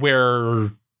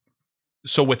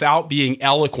so without being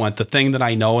eloquent, the thing that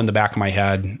I know in the back of my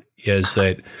head is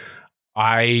that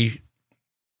I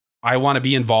want to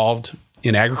be involved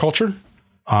in agriculture.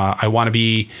 I want to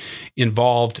be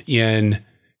involved in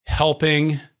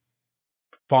helping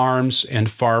farms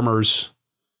and farmers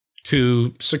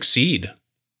to succeed,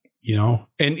 and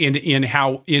in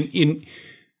how in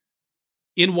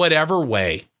whatever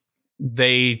way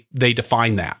they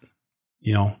define that,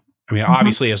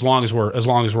 obviously as long as we're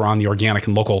on the organic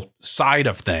and local side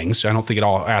of things, I don't think it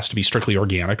all has to be strictly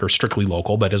organic or strictly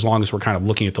local, but as long as we're kind of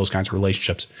looking at those kinds of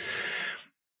relationships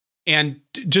and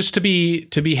just to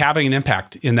be having an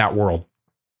impact in that world.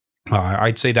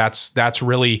 I'd say that's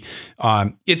really,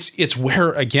 it's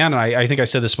where, again, I think I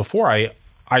said this before,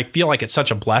 I feel like it's such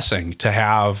a blessing to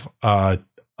have a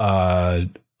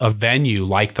venue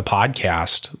like the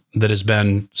podcast that has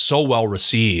been so well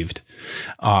received.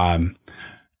 And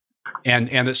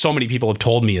that so many people have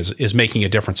told me is making a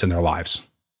difference in their lives.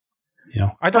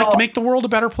 I'd like to make the world a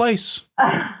better place.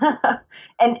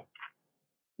 And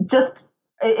just,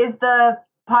 is the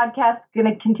podcast going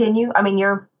to continue? I mean,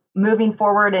 you're moving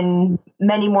forward and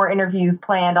many more interviews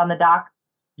planned on the dock.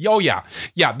 Oh yeah.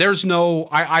 Yeah. There's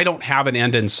I don't have an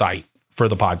end in sight for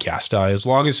the podcast. As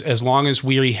long as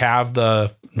we have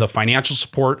the financial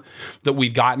support that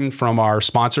we've gotten from our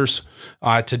sponsors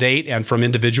to date and from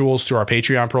individuals through our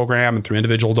Patreon program and through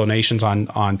individual donations on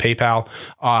PayPal,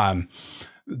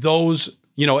 those,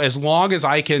 as long as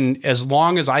I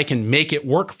can make it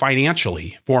work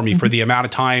financially for me, mm-hmm. for the amount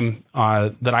of time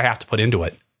that I have to put into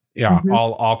it. Yeah. Mm-hmm.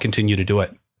 I'll continue to do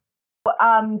it.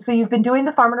 So you've been doing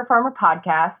the Farmer to Farmer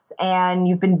podcasts, and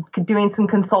you've been doing some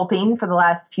consulting for the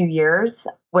last few years,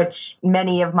 which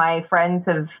many of my friends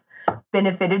have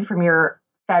benefited from your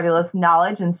fabulous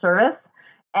knowledge and service.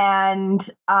 And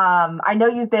I know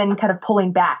you've been kind of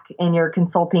pulling back in your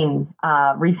consulting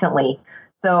recently.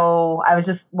 So I was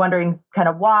just wondering kind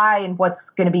of why and what's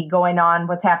going to be going on,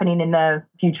 what's happening in the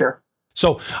future.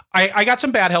 So I got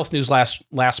some bad health news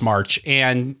last March,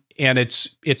 and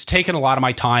it's taken a lot of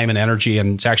my time and energy,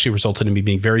 and it's actually resulted in me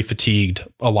being very fatigued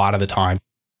a lot of the time.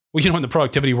 Well, in the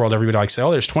productivity world, everybody likes to say,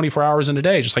 oh, there's 24 hours in a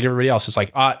day, just like everybody else. It's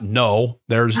like, no,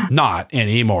 there's not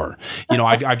anymore.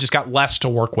 I've just got less to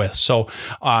work with. So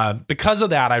because of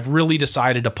that, I've really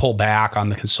decided to pull back on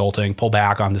the consulting, pull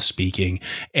back on the speaking,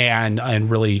 and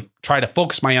really try to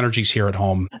focus my energies here at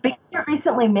home. Because you're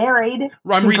recently married.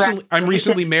 I'm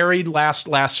recently married last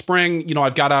spring.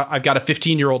 I've got a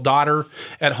 15-year-old daughter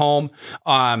at home.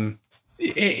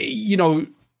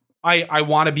 I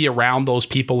want to be around those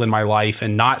people in my life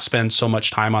and not spend so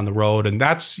much time on the road. And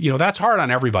that's hard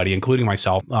on everybody, including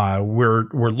myself. We're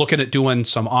looking at doing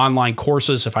some online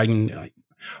courses. If I can,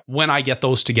 when I get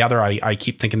those together, I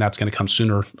keep thinking that's going to come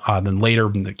sooner than later,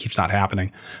 and it keeps not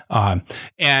happening. And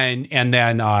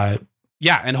then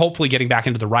hopefully getting back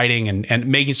into the writing and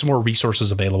making some more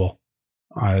resources available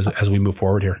as we move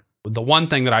forward here. The one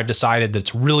thing that I've decided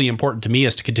that's really important to me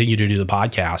is to continue to do the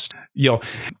podcast.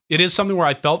 It is something where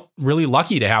I felt really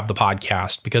lucky to have the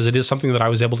podcast because it is something that I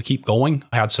was able to keep going.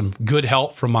 I had some good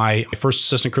help from my first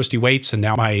assistant, Christy Waits, and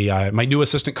now my new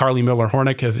assistant, Carly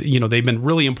Miller-Hornick. They've been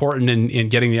really important in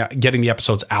getting the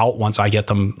episodes out once I get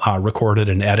them recorded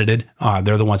and edited.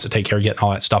 They're the ones that take care of getting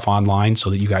all that stuff online so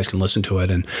that you guys can listen to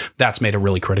it. And that's made a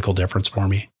really critical difference for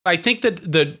me. I think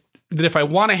that if I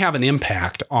want to have an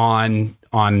impact on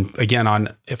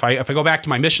if I go back to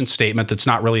my mission statement, that's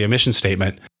not really a mission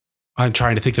statement. I'm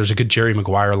trying to think. There's a good Jerry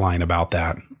Maguire line about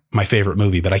that. My favorite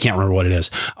movie, but I can't remember what it is.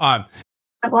 I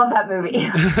love that movie.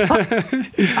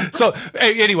 So,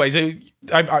 anyways,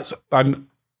 I'm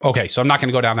okay. So I'm not going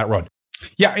to go down that road.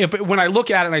 Yeah, when I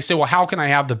look at it and I say, well, how can I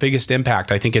have the biggest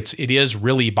impact? I think it is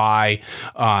really by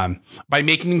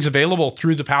making things available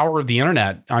through the power of the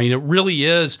internet. I mean, it really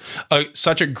is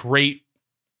such a great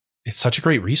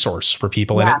resource for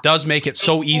people. Yeah. And it does make it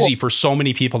so easy for so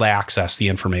many people to access the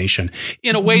information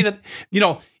in a way that,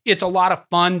 it's a lot of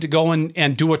fun to go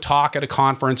and do a talk at a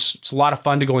conference. It's a lot of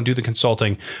fun to go and do the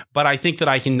consulting, but I think that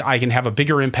I can have a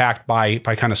bigger impact by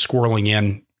kind of squirreling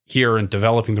in here and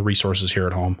developing the resources here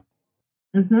at home.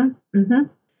 Mm-hmm. Mm-hmm.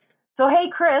 So, hey,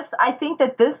 Chris, I think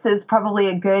that this is probably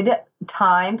a good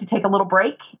time to take a little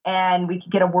break and we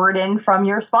could get a word in from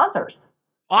your sponsors.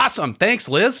 Awesome. Thanks,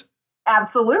 Liz.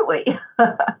 Absolutely.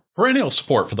 Perennial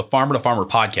support for the Farmer to Farmer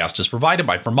podcast is provided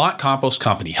by Vermont Compost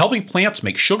Company, helping plants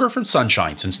make sugar from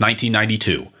sunshine since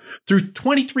 1992. Through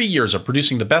 23 years of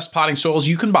producing the best potting soils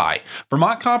you can buy,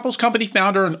 Vermont Compost Company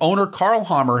founder and owner Carl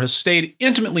Hammer has stayed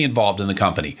intimately involved in the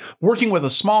company, working with a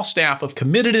small staff of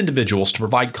committed individuals to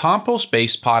provide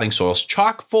compost-based potting soils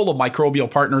chock full of microbial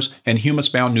partners and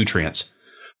humus-bound nutrients.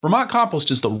 Vermont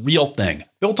Compost is the real thing,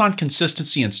 built on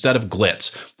consistency instead of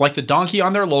glitz. Like the donkey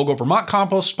on their logo, Vermont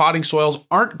Compost potting soils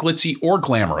aren't glitzy or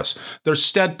glamorous. They're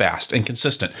steadfast and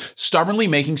consistent, stubbornly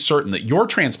making certain that your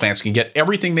transplants can get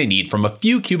everything they need from a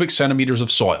few cubic centimeters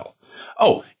of soil.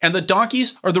 Oh, and the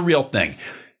donkeys are the real thing.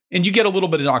 And you get a little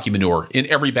bit of donkey manure in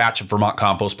every batch of Vermont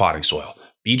Compost potting soil.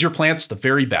 Feed your plants the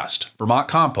very best.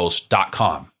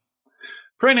 VermontCompost.com.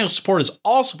 Perennial support is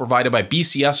also provided by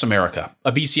BCS America.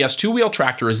 A BCS two-wheel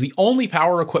tractor is the only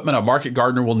power equipment a market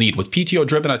gardener will need, with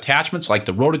PTO-driven attachments like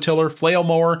the rototiller, flail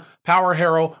mower, power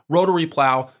harrow, rotary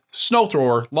plow, snow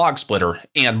thrower, log splitter,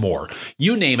 and more.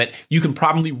 You name it, you can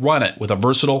probably run it with a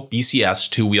versatile BCS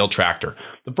two-wheel tractor.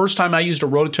 The first time I used a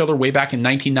rototiller way back in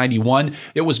 1991,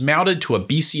 it was mounted to a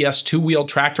BCS two-wheel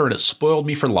tractor and it spoiled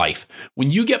me for life.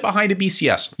 When you get behind a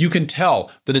BCS, you can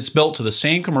tell that it's built to the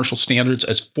same commercial standards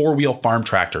as four-wheel farm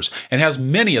tractors and has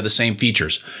many of the same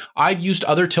features. I've used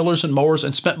other tillers and mowers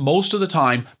and spent most of the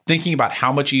time thinking about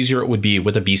how much easier it would be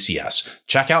with a BCS.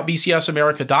 Check out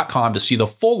bcsamerica.com to see the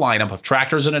full lineup of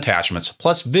tractors and attachments,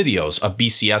 plus videos of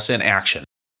BCS in action.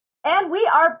 And we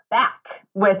are back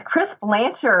with Chris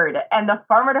Blanchard and the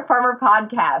Farmer to Farmer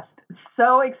podcast.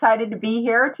 So excited to be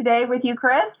here today with you,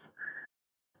 Chris.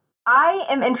 I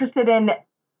am interested in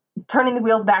turning the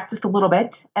wheels back just a little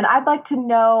bit, and I'd like to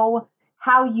know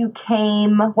how you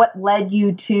came, what led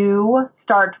you to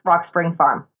start Rock Spring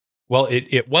Farm. Well,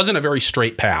 it wasn't a very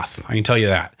straight path, I can tell you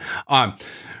that.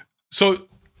 So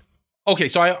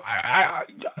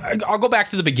I'll go back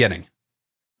to the beginning.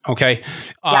 Okay.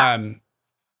 Yeah.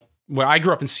 Well, I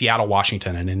grew up in Seattle,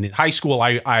 Washington, and in high school,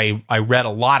 I read a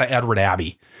lot of Edward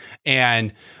Abbey,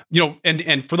 and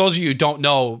and for those of you who don't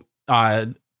know,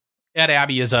 Ed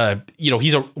Abbey was a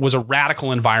radical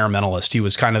environmentalist. He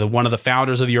was kind of one of the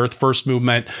founders of the Earth First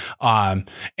movement, and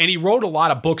he wrote a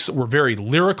lot of books that were very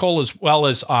lyrical, as well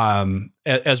as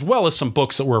some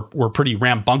books that were pretty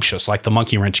rambunctious, like the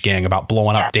Monkey Wrench Gang about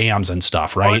blowing up dams and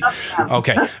stuff, right?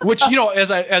 Okay, which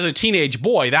as a teenage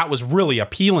boy, that was really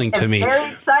appealing to me.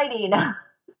 Very exciting.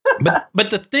 but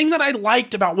the thing that I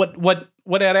liked about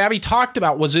what Ed Abbey talked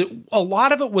about was a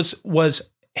lot of it was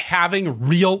having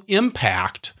real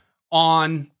impact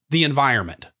on the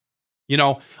environment,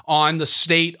 on the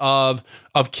state of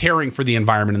caring for the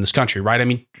environment in this country, right? I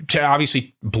mean,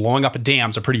 obviously blowing up a dam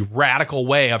is a pretty radical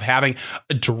way of having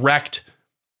a direct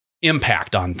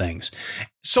impact on things.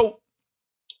 So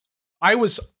I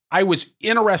was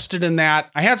interested in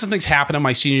that. I had some things happen in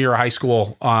my senior year of high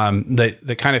school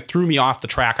that kind of threw me off the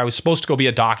track. I was supposed to go be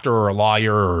a doctor or a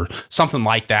lawyer or something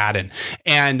like that,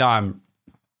 and I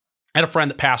had a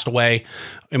friend that passed away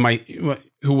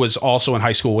who was also in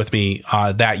high school with me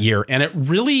that year, and it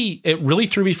really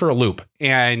threw me for a loop.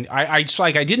 And I just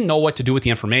I didn't know what to do with the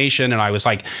information, and I was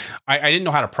like, I didn't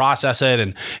know how to process it,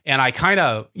 and I kind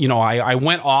of I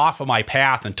went off of my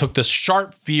path and took this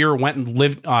sharp fear,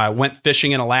 went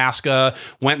fishing in Alaska,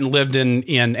 went and lived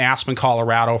in Aspen,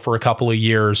 Colorado for a couple of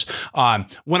years.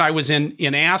 When I was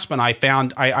in Aspen,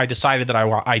 I decided that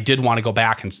I did want to go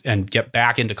back and get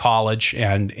back into college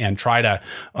and try to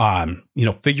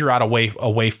figure out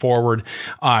a way forward.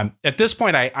 At this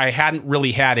point, I hadn't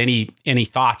really had any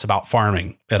thoughts about farming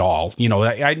at all.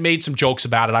 I'd made some jokes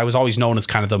about it. I was always known as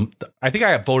kind of I think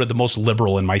I voted the most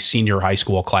liberal in my senior high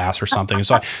school class or something. And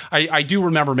so I do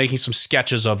remember making some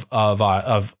sketches of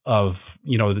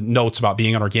the notes about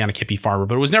being an organic hippie farmer,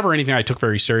 but it was never anything I took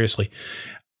very seriously.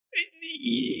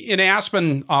 In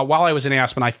Aspen, while I was in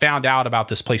Aspen, I found out about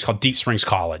this place called Deep Springs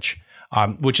College,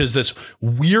 which is this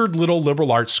weird little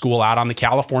liberal arts school out on the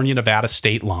California-Nevada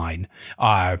state line.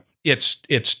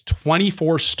 It's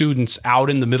 24 students out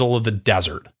in the middle of the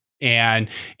desert, and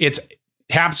it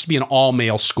happens to be an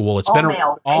all-male school. It's been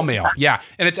all male. Yeah.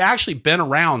 And it's actually been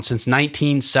around since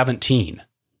 1917.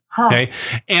 Huh. Okay.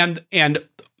 And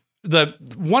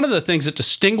one of the things that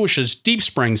distinguishes Deep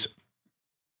Springs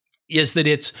is that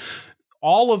it's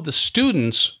all of the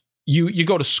students. You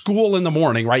go to school in the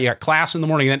morning, right? You got class in the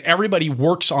morning, and then everybody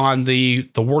works on the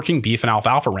working beef and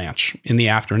alfalfa ranch in the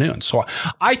afternoon. So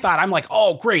I thought, I'm like,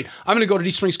 oh, great. I'm going to go to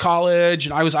Deep Springs College.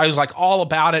 And I was like all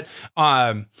about it.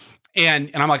 And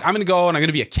I'm like, I'm going to go and I'm going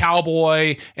to be a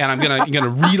cowboy, and I'm going to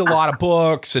read a lot of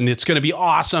books, and it's going to be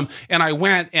awesome. And I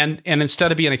went, and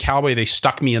instead of being a cowboy, they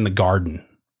stuck me in the garden.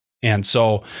 And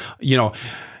so,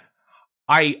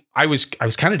 I was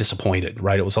kind of disappointed,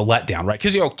 right? It was a letdown, right?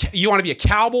 Because you want to be a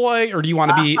cowboy or do you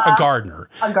want to be a gardener?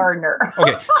 A gardener.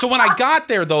 Okay. So when I got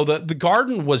there, though, the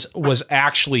garden was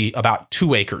actually about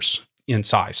 2 acres in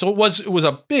size. So it was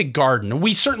a big garden. And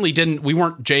we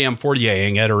weren't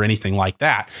JM40ing it or anything like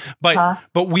that.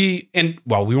 But we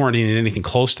weren't in anything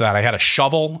close to that. I had a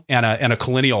shovel and a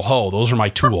colonial hoe. Those are my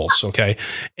tools. Okay.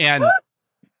 And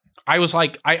I was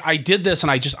like, I did this,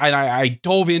 and I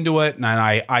dove into it, and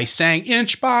I sang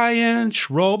inch by inch,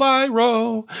 row by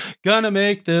row, gonna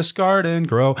make this garden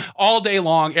grow all day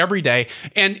long, every day.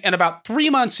 And about 3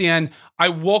 months in, I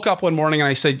woke up one morning and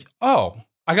I said, oh,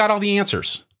 I got all the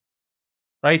answers,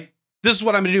 right? This is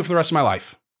what I'm going to do for the rest of my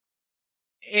life.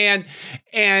 And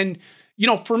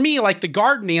for me, like, the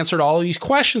garden answered all of these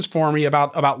questions for me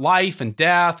about life and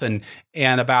death and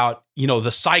about,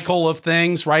 the cycle of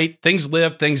things, right? Things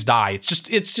live, things die.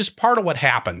 It's just part of what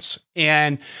happens.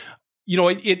 And,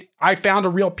 I found a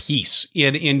real peace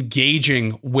in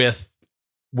engaging with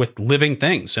living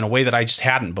things in a way that I just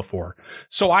hadn't before.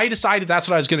 So I decided that's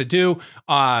what I was going to do.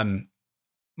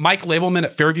 Mike Labelman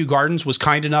at Fairview Gardens was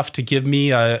kind enough to give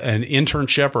me an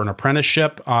internship or an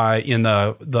apprenticeship in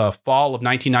the fall of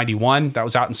 1991. That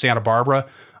was out in Santa Barbara.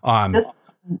 This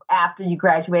was after you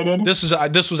graduated? This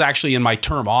was actually in my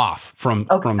term off from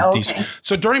DC.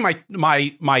 So during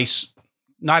my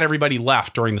not everybody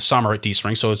left during the summer at Deep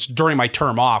Springs. So it's during my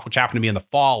term off, which happened to be in the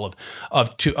fall of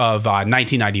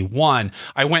 1991.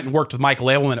 I went and worked with Michael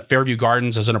Labelman at Fairview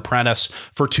Gardens as an apprentice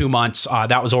for 2 months.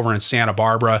 That was over in Santa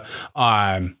Barbara.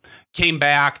 Came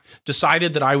back,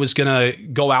 decided that I was going to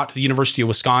go out to the University of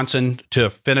Wisconsin to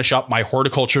finish up my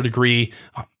horticulture degree.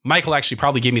 Michael actually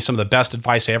probably gave me some of the best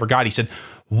advice I ever got. He said,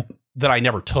 that I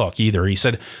never took either. He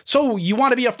said, so you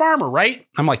want to be a farmer, right?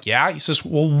 I'm like, yeah. He says,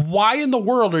 well, why in the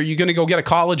world are you going to go get a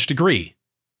college degree?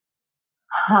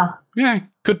 Huh. Yeah,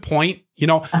 good point.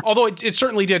 Although it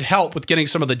certainly did help with getting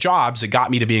some of the jobs that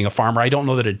got me to being a farmer. I don't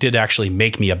know that it did actually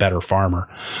make me a better farmer.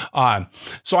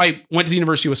 So I went to the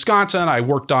University of Wisconsin. I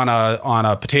worked on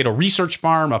a potato research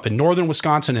farm up in northern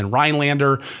Wisconsin in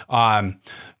Rhinelander.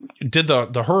 Did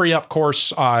the hurry up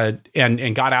course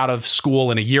and got out of school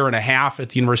in a year and a half at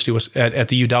the University at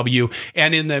the UW.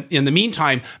 And in the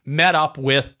meantime, met up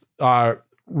with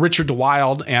Richard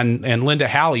DeWild and Linda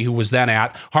Halley, who was then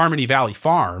at Harmony Valley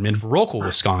Farm in Viroqua,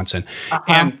 Wisconsin,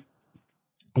 and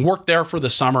worked there for the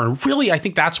summer. And really, I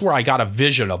think that's where I got a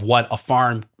vision of what a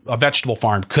farm a vegetable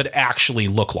farm could actually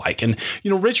look like. And,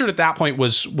 Richard at that point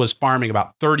was farming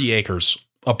about 30 acres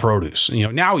of produce.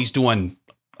 Now he's doing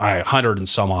 100 and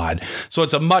some odd. So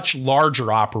it's a much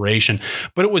larger operation.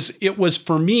 But it was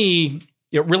for me,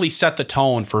 it really set the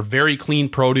tone for very clean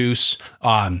produce,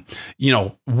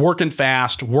 working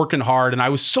fast, working hard. And I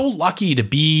was so lucky to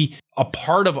be a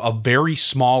part of a very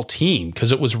small team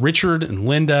because it was Richard and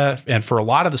Linda. And for a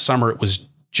lot of the summer, it was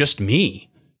just me.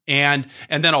 And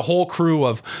then a whole crew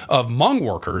of Hmong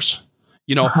workers,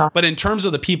 but in terms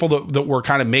of the people that were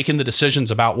kind of making the decisions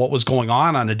about what was going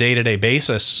on a day-to-day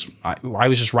basis, I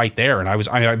was just right there. And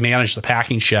I managed the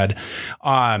packing shed.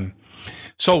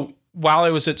 So while I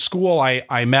was at school,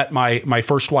 I met my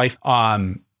first wife.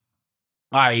 I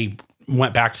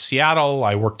went back to Seattle.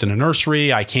 I worked in a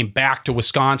nursery. I came back to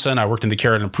Wisconsin. I worked in the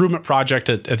Carrot Improvement Project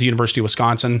at the University of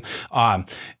Wisconsin.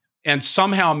 And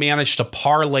somehow managed to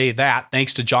parlay that,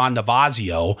 thanks to John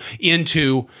Navazio,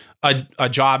 into a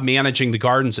job managing the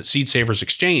gardens at Seed Savers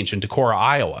Exchange in Decorah,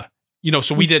 Iowa.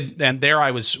 So we did, and there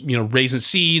I was, raising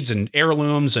seeds and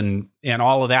heirlooms and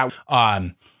all of that.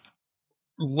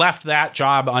 Left that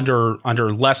job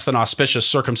under less than auspicious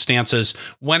circumstances.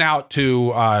 Went out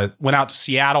to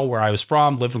Seattle, where I was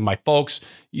from. Lived with my folks.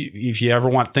 If you ever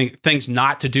want things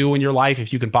not to do in your life,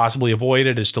 if you can possibly avoid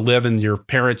it, is to live in your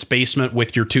parents' basement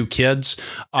with your two kids.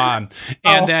 And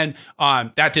then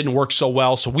that didn't work so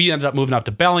well, so we ended up moving up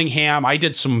to Bellingham. I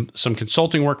did some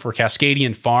consulting work for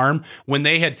Cascadian Farm when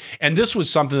they had, and this was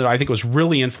something that I think was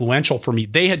really influential for me.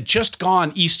 They had just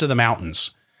gone east of the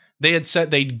mountains. They had said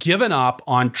they'd given up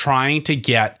on trying to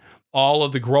get all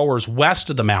of the growers west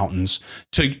of the mountains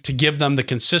to give them the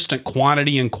consistent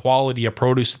quantity and quality of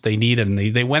produce that they needed. And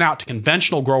they went out to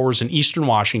conventional growers in Eastern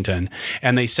Washington,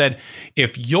 and they said,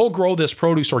 if you'll grow this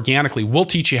produce organically, we'll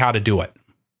teach you how to do it.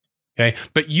 Okay.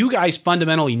 But you guys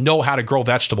fundamentally know how to grow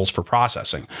vegetables for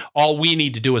processing. All we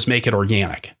need to do is make it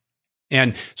organic.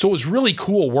 And so it was really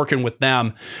cool working with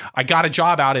them. I got a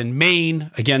job out in Maine.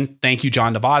 Again, thank you,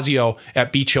 John Navazio,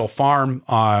 at Beach Hill Farm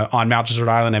on Mount Desert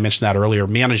Island. I mentioned that earlier.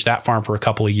 Managed that farm for a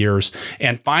couple of years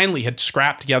and finally had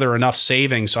scrapped together enough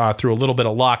savings through a little bit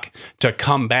of luck to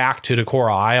come back to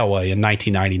Decorah, Iowa in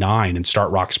 1999 and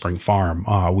start Rock Spring Farm.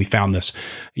 We found this,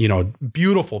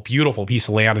 beautiful, beautiful piece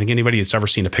of land. I think anybody that's ever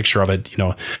seen a picture of it,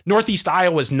 Northeast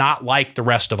Iowa is not like the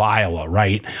rest of Iowa,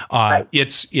 right? Right.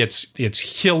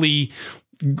 It's hilly.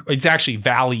 It's actually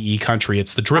valley-y country.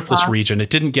 It's the driftless region. It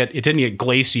didn't get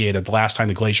glaciated the last time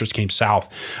the glaciers came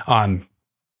south.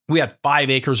 We had 5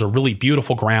 acres of really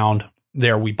beautiful ground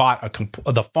there. We bought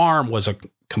the farm was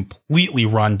completely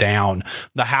run down.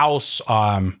 The house,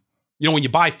 when you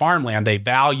buy farmland, they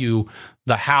value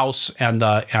the house and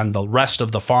the rest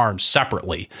of the farm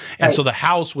separately. And right. So the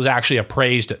house was actually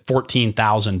appraised at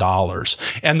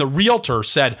 $14,000. And the realtor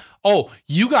said, "Oh,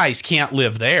 you guys can't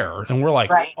live there." And we're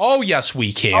like, right. "Oh, yes,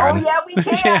 we can." Oh, yeah, we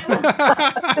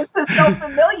can. This is so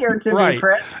familiar to me,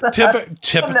 Chris.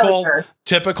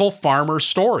 Typical farmer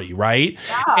story, right?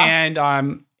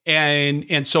 Yeah.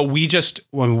 And so we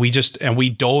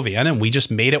dove in and we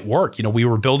just made it work. We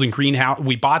were building greenhouse.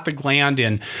 We bought the land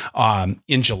in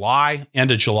July,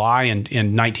 end of July in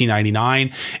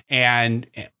 1999. And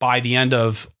by the end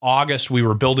of August, we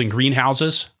were building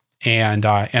greenhouses and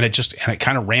it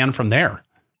kind of ran from there.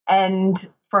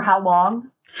 And for how long?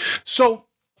 So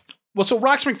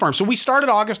Rock Spring Farm. So we started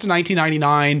August of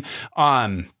 1999.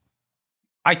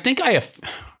 I think I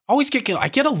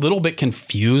get a little bit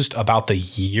confused about the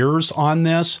years on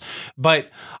this, but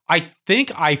I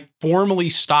think I formally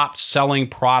stopped selling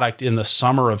product in the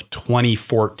summer of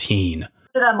 2014.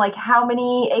 On like how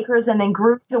many acres and then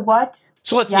grew to what?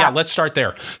 So let's start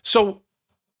there. So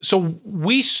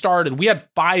we had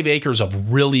 5 acres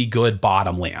of really good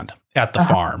bottomland at the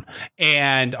farm.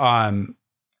 And, kind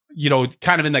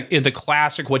of in the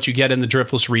classic, what you get in the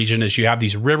driftless region is you have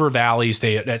these river valleys.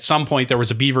 At some point there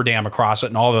was a beaver dam across it,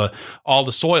 and all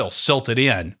the soil silted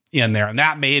in there, and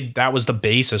that was the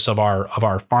basis of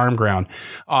our farm ground.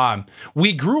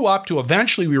 We grew up to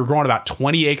eventually we were growing about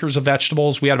 20 acres of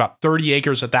vegetables. We had about 30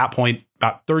 acres at that point,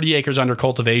 about 30 acres under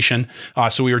cultivation.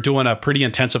 So we were doing a pretty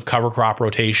intensive cover crop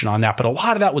rotation on that. But a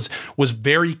lot of that was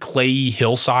very clayey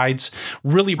hillsides.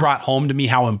 Really brought home to me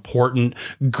how important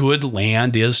good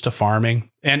land is to farming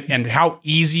and how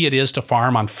easy it is to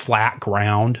farm on flat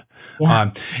ground.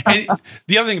 Yeah. And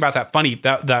the other thing about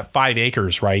that 5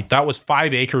 acres, right? That was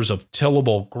 5 acres of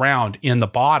tillable ground in the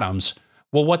bottoms.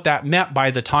 Well, what that meant by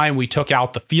the time we took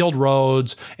out the field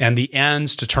roads and the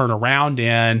ends to turn around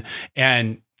in,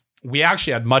 and we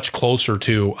actually had much closer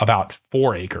to about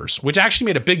 4 acres, which actually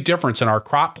made a big difference in our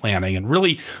crop planning and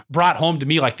really brought home to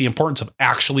me like the importance of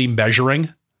actually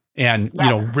measuring And,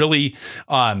 really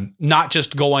not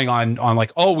just going on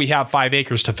like, oh, we have 5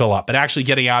 acres to fill up, but actually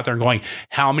getting out there and going,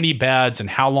 how many beds and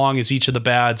how long is each of the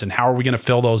beds and how are we going to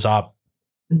fill those up?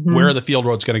 Mm-hmm. Where are the field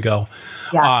roads going to go?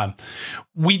 Yeah.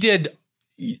 We did,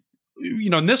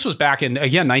 and this was back in,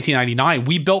 again, 1999,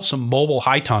 we built some mobile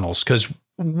high tunnels because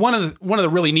one of the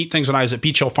really neat things when I was at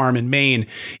Beach Hill Farm in Maine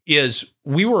is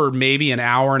we were maybe an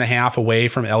hour and a half away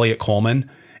from Elliott Coleman.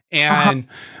 And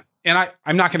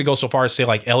I'm not going to go so far as say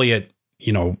like Elliott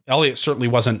certainly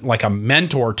wasn't like a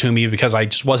mentor to me because I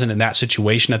just wasn't in that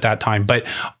situation at that time. But,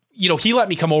 he let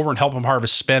me come over and help him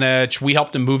harvest spinach. We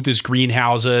helped him move his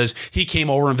greenhouses. He came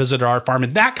over and visited our farm.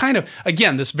 And that kind of,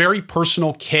 again, this very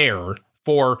personal care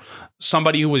for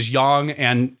somebody who was young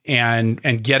and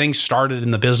getting started in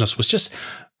the business was just,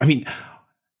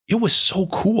 it was so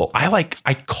cool.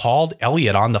 I called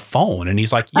Elliott on the phone and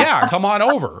he's like, yeah, come on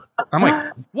over. I'm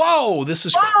like, whoa, this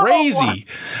is crazy.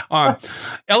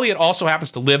 Elliott also happens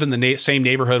to live in the same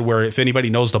neighborhood where, if anybody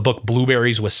knows the book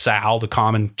Blueberries with Sal, the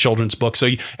common children's book. So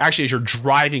as you're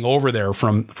driving over there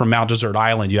from Mount Desert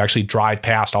Island, you actually drive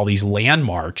past all these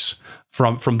landmarks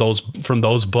from those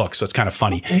books. That's kind of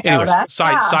funny. Anyways,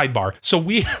 sidebar. So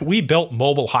we built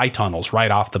mobile high tunnels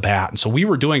right off the bat. And so we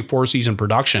were doing 4-season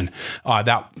production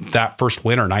that first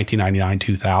winter, 1999,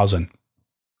 2000.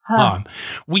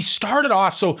 We started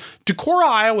off, so Decorah,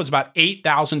 Iowa was about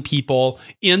 8,000 people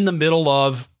in the middle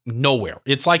of nowhere.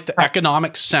 It's like the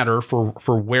economic center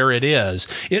for where it is.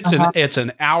 It's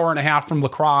an hour and a half from La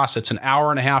Crosse. It's an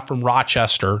hour and a half from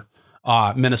Rochester,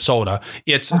 Minnesota.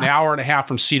 It's an hour and a half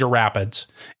from Cedar Rapids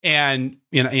and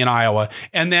in Iowa.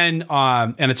 And then,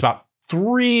 and it's about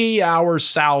 3 hours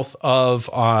south of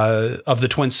the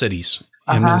Twin Cities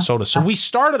in Minnesota. So we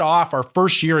started off our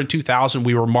first year in 2000.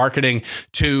 We were marketing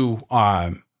to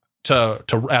at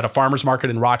a farmer's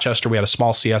market in Rochester. We had a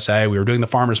small CSA. We were doing the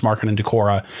farmer's market in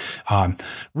Decorah.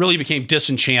 Really became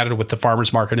disenchanted with the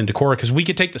farmer's market in Decorah because we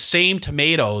could take the same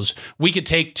tomatoes. We could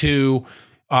take to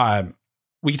Rochester.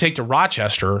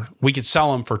 We could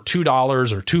sell them for $2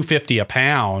 or $2.50 a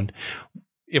pound.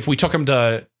 If we took them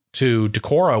to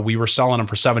Decorah, we were selling them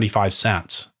for 75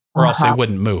 cents, or else they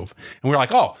wouldn't move. And we were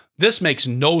like, oh, this makes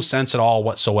no sense at all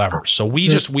whatsoever. So we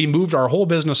moved our whole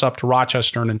business up to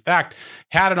Rochester, and in fact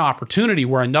had an opportunity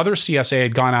where another CSA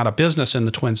had gone out of business in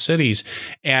the Twin Cities,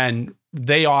 and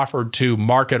they offered to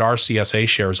market our CSA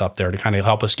shares up there to kind of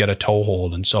help us get a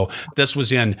toehold. And so this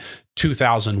was in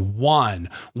 2001.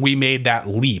 We made that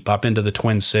leap up into the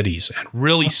Twin Cities and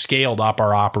really scaled up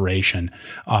our operation.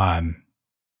 And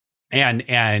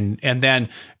then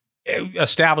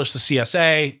established the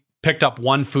CSA, picked up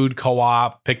one food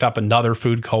co-op, picked up another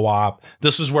food co-op.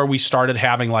 This is where we started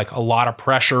having like a lot of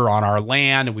pressure on our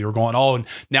land, and we were going, oh, and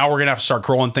now we're going to have to start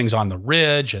growing things on the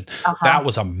ridge. And that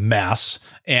was a mess.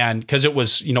 And because it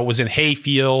was, it was in hay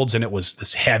fields and it was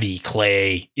this heavy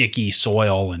clay, icky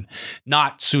soil and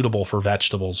not suitable for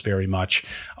vegetables very much.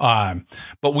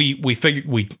 But we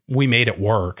figured we made it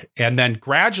work, and then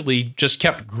gradually just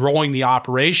kept growing the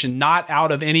operation, not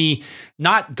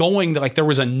going like there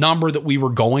was a number that we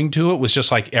were going to. It was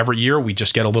just like every year we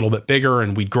just get a little bit bigger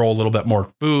and we'd grow a little bit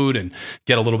more food and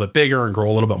get a little bit bigger and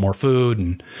grow a little bit more food.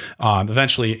 And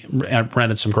eventually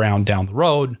rented some ground down the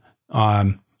road.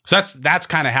 So that's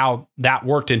kind of how that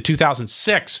worked in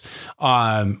 2006.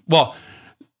 Well,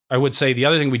 I would say the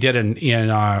other thing we did in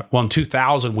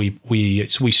 2000,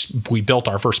 we built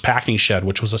our first packing shed,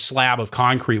 which was a slab of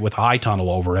concrete with a high tunnel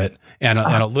over it and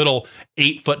a little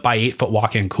 8-foot by 8-foot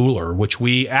walk-in cooler, which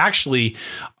we actually,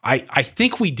 I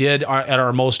think we did at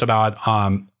our most about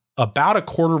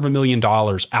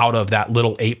 $250,000 out of that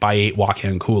little 8x8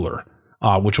 walk-in cooler.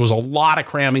 Which was a lot of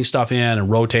cramming stuff in and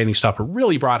rotating stuff. It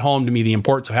really brought home to me the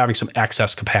importance of having some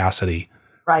excess capacity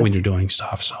when you're doing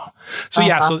stuff. So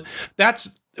yeah, so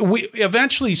that's, we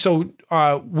eventually,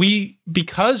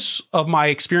 because of my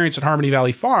experience at Harmony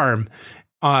Valley Farm,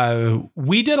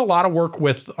 we did a lot of work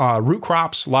with root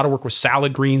crops, a lot of work with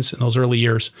salad greens in those early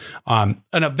years. And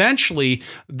eventually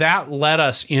that led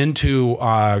us into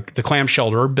the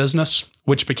clamshell herb business,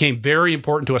 which became very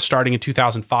important to us starting in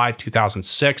 2005,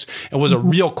 2006. It was a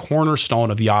real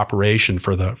cornerstone of the operation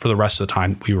for the rest of the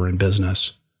time we were in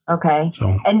business. Okay.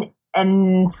 So,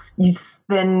 and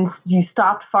you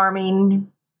stopped farming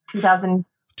 2000,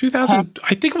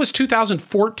 I think it was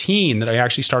 2014 that I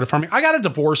actually started farming. I got a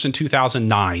divorce in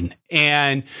 2009,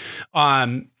 and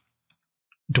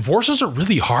divorces are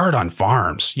really hard on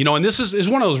farms, and this is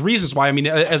one of those reasons why,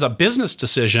 as a business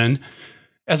decision,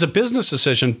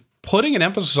 putting an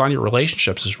emphasis on your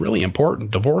relationships is really important.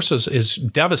 Divorce is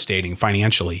devastating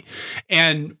financially.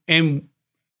 And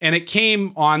it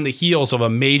came on the heels of a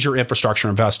major infrastructure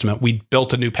investment. We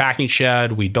built a new packing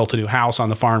shed. We built a new house on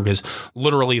the farm because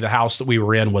literally the house that we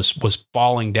were in was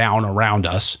falling down around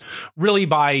us. Really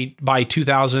by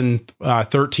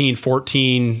 2013,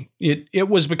 14, it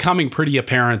was becoming pretty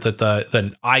apparent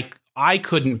that I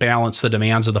couldn't balance the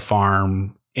demands of the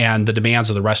farm and the demands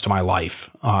of the rest of my life.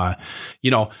 I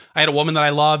had a woman that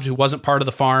I loved who wasn't part of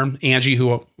the farm, Angie,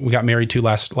 who we got married to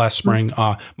last spring.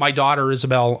 My daughter,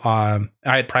 Isabel, I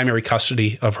had primary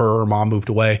custody of her. Her mom moved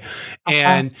away.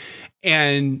 And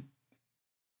I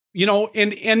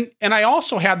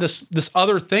also had this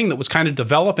other thing that was kind of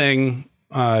developing,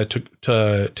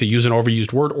 to use an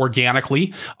overused word,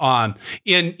 organically.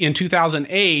 In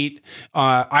 2008,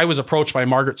 I was approached by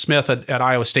Margaret Smith at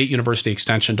Iowa State University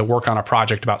Extension to work on a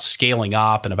project about scaling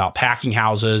up and about packing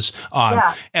houses.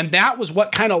 And that was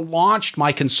what kind of launched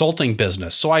my consulting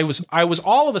business. So I was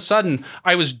all of a sudden,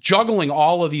 I was juggling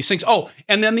all of these things. Oh,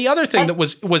 and then the other thing that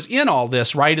was in all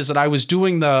this, right, is that I was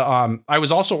doing I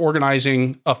was also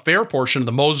organizing a fair portion of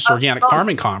the Moses Organic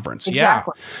Farming Conference.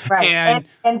 Exactly. Yeah. Right.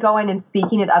 And going and speaking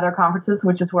at other conferences,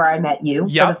 which is where I met you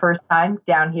for the first time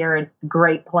down here at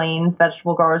Great Plains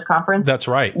Vegetable Growers Conference. That's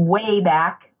right. Way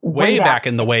back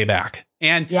in the way back.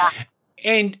 And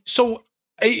so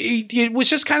it was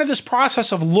just kind of this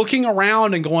process of looking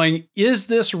around and going, is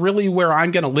this really where I'm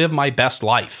going to live my best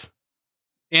life?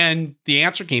 And the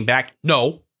answer came back,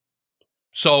 no.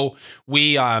 So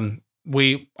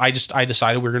I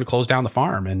decided we were going to close down the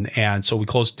farm. And so we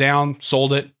closed down,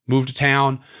 sold it, moved to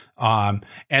town.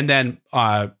 And then,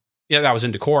 that was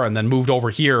in Decorah, and then moved over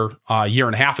here a year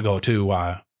and a half ago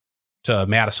to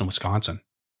Madison, Wisconsin.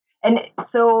 And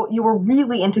so you were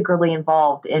really integrally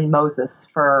involved in Moses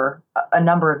for a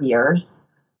number of years.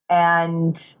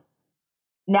 And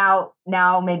now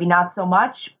maybe not so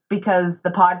much because the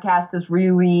podcast is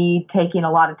really taking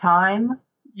a lot of time.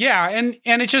 Yeah. And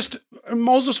it just,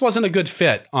 Moses wasn't a good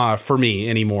fit for me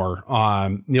anymore.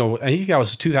 I think that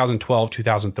was 2012,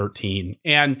 2013.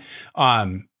 And,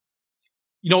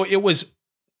 it was,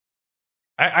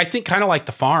 I think kind of like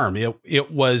the farm.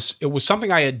 It was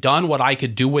something I had done what I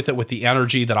could do with it with the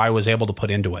energy that I was able to put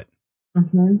into it.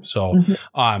 Mm-hmm. So,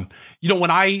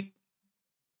 when I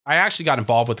actually got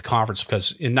involved with the conference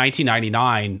because in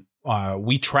 1999,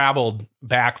 we traveled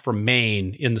back from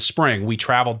Maine in the spring. We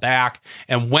traveled back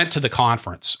and went to the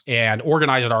conference and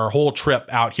organized our whole trip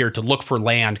out here to look for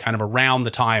land kind of around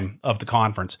the time of the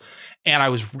conference. And I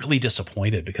was really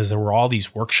disappointed because there were all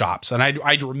these workshops. And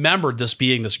I remembered this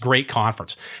being this great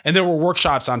conference. And there were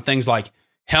workshops on things like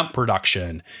hemp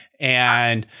production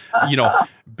and,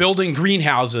 building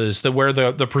greenhouses where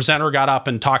the presenter got up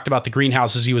and talked about the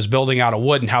greenhouses he was building out of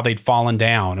wood and how they'd fallen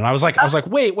down. And I was like,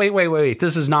 wait,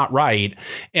 this is not right.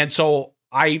 And so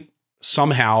I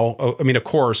somehow, of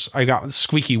course, I got the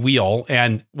squeaky wheel,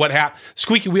 and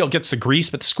squeaky wheel gets the grease,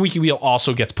 but the squeaky wheel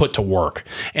also gets put to work.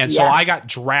 And so I got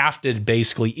drafted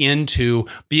basically into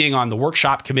being on the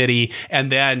workshop committee,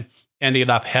 and then ended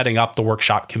up heading up the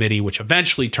workshop committee, which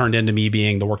eventually turned into me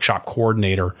being the workshop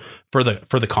coordinator for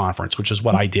the conference, which is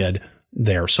what I did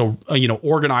there. So,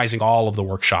 organizing all of the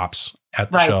workshops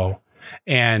at the show.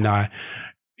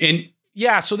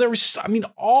 So there was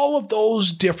all of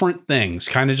those different things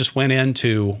kind of just went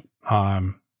into,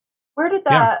 where did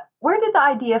the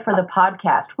idea for the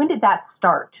podcast, when did that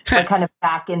start? Kind of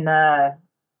back in the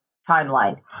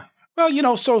timeline.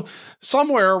 Well, so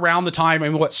somewhere around the time,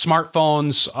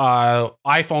 smartphones,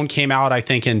 iPhone came out, I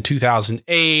think in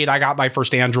 2008. I got my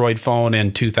first Android phone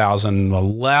in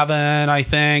 2011, I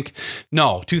think.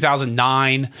 No,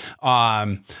 2009.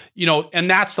 And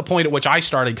that's the point at which I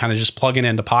started kind of just plugging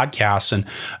into podcasts. And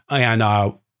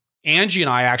Angie and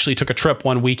I actually took a trip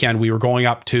one weekend. We were going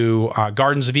up to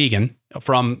Gardens of Egan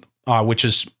from, which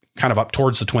is kind of up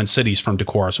towards the Twin Cities from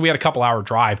Decorah. So we had a couple hour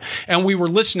drive and we were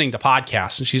listening to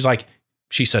podcasts, and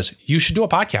she says, you should do a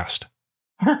podcast.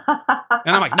 And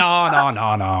I'm like,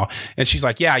 no. And she's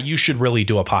like, yeah, you should really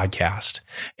do a podcast.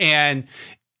 And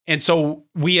so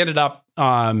we ended up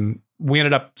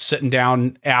sitting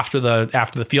down after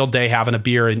the field day, having a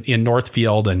beer in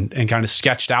Northfield and kind of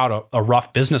sketched out a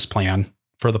rough business plan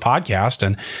for the podcast.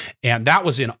 And that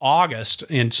was in August.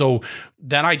 And so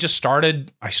then I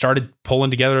started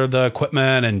pulling together the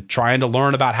equipment and trying to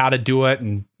learn about how to do it.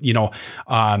 And,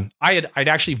 I'd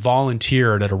actually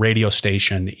volunteered at a radio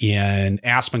station in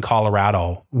Aspen,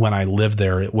 Colorado when I lived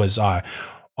there. It was, let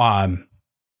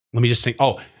me just think.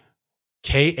 Oh,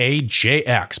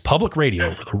 KAJX Public Radio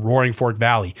over the Roaring Fork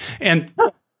Valley. And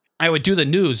I would do the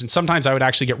news, and sometimes I would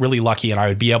actually get really lucky, and I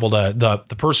would be able to,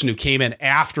 the person who came in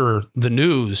after the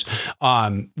news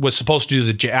was supposed to do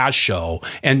the jazz show,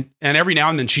 and every now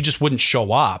and then she just wouldn't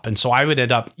show up. And so I would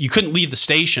end up, you couldn't leave the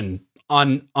station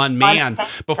unmanned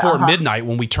before midnight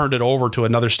when we turned it over to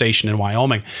another station in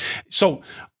Wyoming. So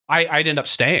I'd end up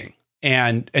staying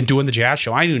and doing the jazz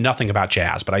show. I knew nothing about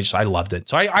jazz, but I loved it.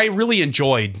 So I really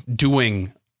enjoyed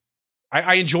doing,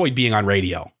 I enjoyed being on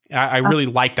radio. I really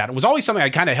liked that. It was always something I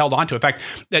kind of held on to. In fact,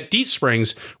 at Deep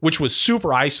Springs, which was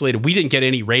super isolated, we didn't get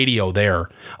any radio there.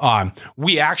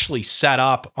 We actually set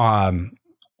up,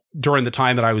 during the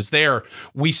time that I was there,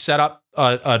 we set up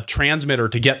a transmitter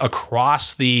to get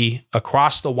across the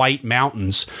White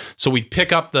Mountains. So we'd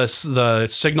pick up the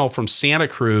signal from Santa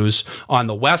Cruz on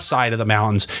the west side of the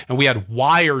mountains, and we had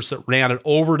wires that ran it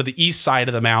over to the east side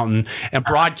of the mountain and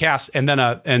broadcast, and then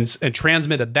and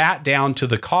transmitted that down to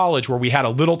the college, where we had a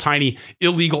little tiny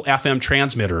illegal FM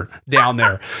transmitter down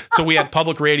there. So we had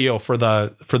public radio for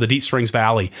the Deep Springs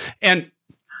Valley, and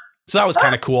so that was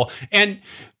kind of cool. And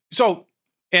so.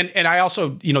 And I also,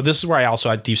 this is where I also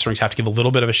at Deep Springs have to give a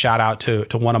little bit of a shout out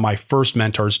to one of my first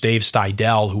mentors, Dave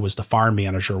Stidell, who was the farm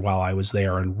manager while I was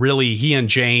there. And really, he and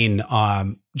Jane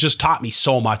just taught me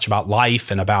so much about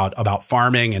life and about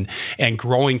farming and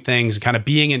growing things and kind of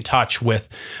being in touch with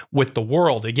the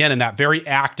world. Again, in that very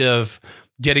active,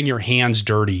 getting your hands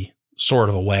dirty sort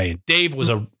of a way. Dave was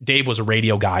a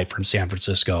radio guy from San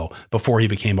Francisco before he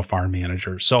became a farm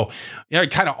manager. So,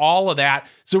 kind of all of that.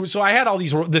 So I had all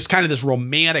this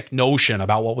romantic notion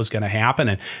about what was going to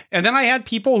happen, and then I had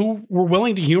people who were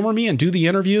willing to humor me and do the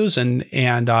interviews, and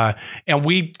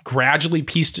we gradually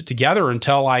pieced it together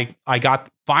until I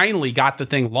finally got the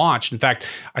thing launched. In fact,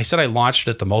 I said I launched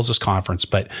it at the Moses Conference,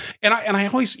 and I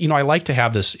always, I like to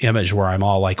have this image where I'm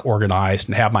all like organized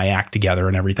and have my act together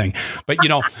and everything. But,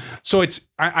 so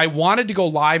I wanted to go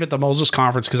live at the Moses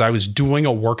Conference because I was doing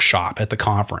a workshop at the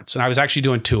conference, and I was actually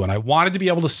doing two, and I wanted to be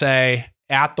able to say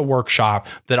at the workshop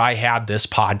that I had this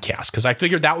podcast, because I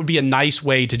figured that would be a nice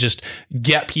way to just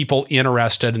get people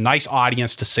interested, a nice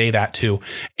audience to say that to.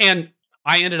 And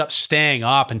I ended up staying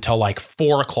up until like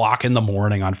 4 o'clock in the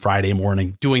morning on Friday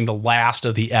morning, doing the last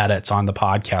of the edits on the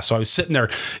podcast. So I was sitting there,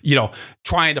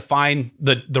 trying to find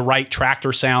the right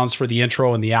tractor sounds for the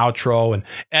intro and the outro, and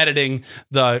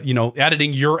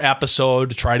editing your episode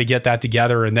to try to get that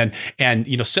together. And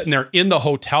sitting there in the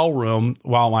hotel room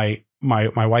while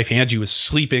my wife Angie was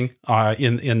sleeping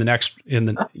in the next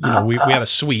we had a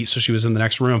suite, so she was in the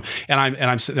next room, and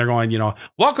I'm sitting there going,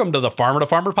 welcome to the Farmer to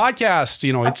Farmer podcast.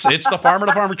 It's the Farmer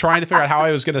to Farmer, trying to figure out how I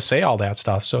was going to say all that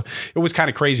stuff. So it was kind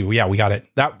of crazy. Well, yeah, we got it.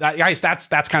 That guys, that's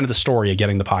kind of the story of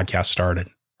getting the podcast started.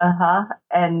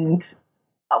 And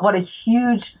what a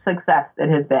huge success it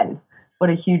has been.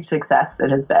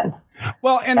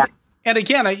 Well, and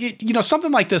again,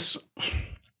 something like this,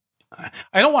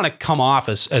 I don't want to come off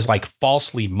as like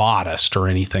falsely modest or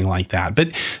anything like that, but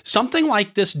something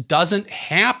like this doesn't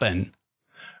happen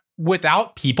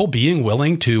without people being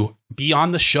willing to be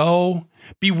on the show,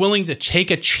 be willing to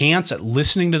take a chance at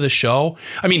listening to the show.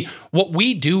 I mean, what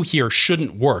we do here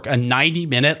shouldn't work. A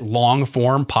 90-minute long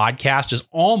form podcast is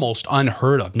almost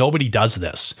unheard of. Nobody does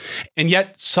this. And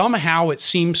yet somehow it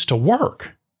seems to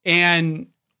work. And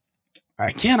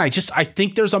again, I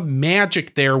think there's a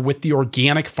magic there with the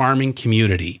organic farming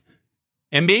community,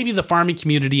 and maybe the farming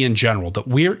community in general, that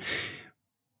we're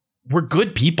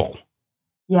good people.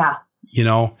 Yeah.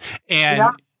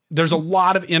 There's a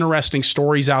lot of interesting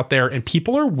stories out there, and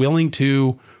people are willing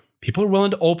to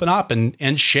open up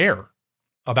and share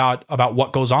about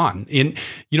what goes on in,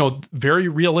 very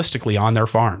realistically on their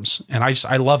farms. And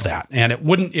I love that. And it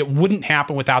wouldn't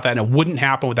happen without that. And it wouldn't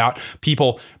happen without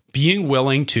people being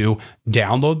willing to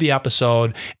download the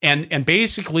episode and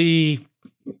basically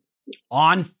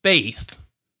on faith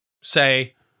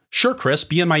say, sure, Chris,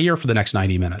 be in my ear for the next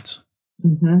 90 minutes.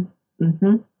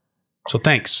 So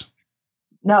thanks.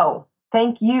 No,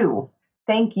 thank you.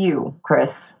 Thank you,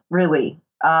 Chris. Really.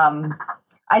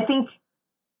 I think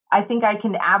I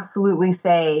can absolutely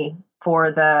say for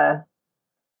the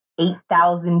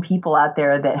 8,000 people out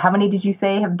there that, how many did you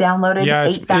say have downloaded? Yeah,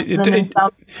 8,000 and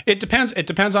some? It depends. It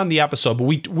depends on the episode, but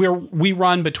we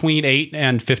run between 8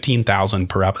 and 15,000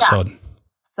 per episode. Yeah.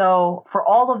 So for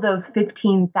all of those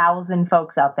 15,000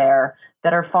 folks out there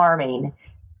that are farming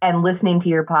and listening to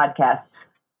your podcasts,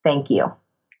 thank you.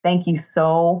 Thank you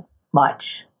so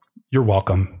much. You're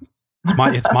welcome.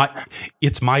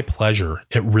 It's my pleasure.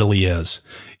 It really is.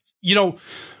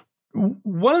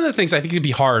 One of the things I think would be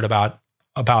hard about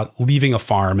leaving a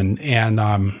farm,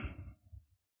 and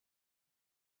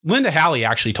Linda Halley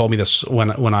actually told me this when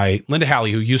Linda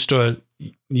Halley, who used to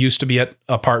used to be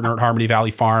a partner at Harmony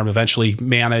Valley Farm, eventually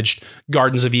managed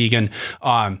Gardens of Egan,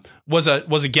 was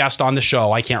a guest on the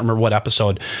show. I can't remember what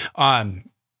episode.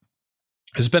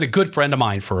 Has been a good friend of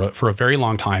mine for a very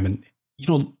long time. And,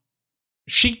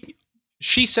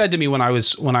 she said to me when I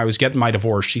was getting my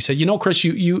divorce, she said, Chris,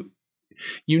 you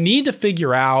need to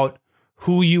figure out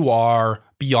who you are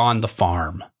beyond the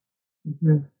farm,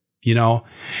 and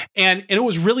it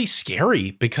was really scary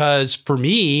because for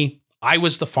me, I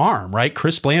was the farm, right?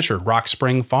 Chris Blanchard, Rock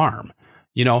Spring Farm.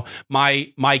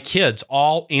 My kids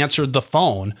all answered the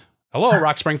phone. Hello,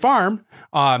 Rock Spring Farm.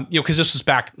 Because this was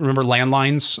back, remember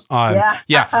landlines?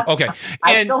 Yeah. Okay.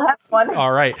 I still have one.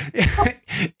 All right.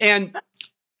 And,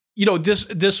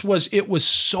 it was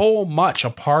so much a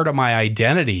part of my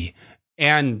identity.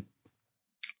 And,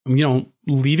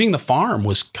 leaving the farm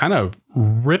was kind of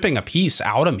ripping a piece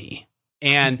out of me.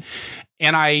 And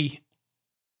I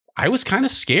was kind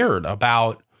of scared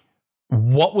about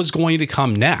what was going to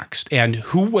come next and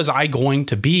who was I going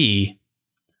to be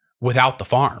without the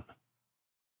farm,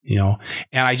 and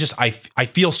I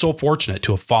feel so fortunate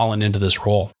to have fallen into this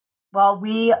role. Well,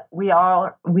 we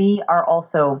are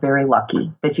also very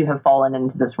lucky that you have fallen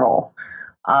into this role,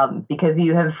 because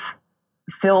you have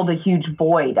filled a huge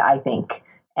void, I think,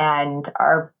 and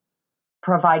are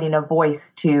providing a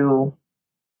voice to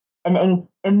an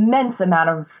immense amount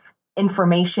of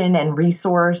information and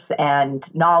resource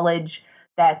and knowledge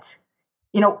that,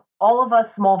 all of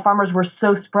us small farmers were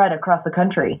so spread across the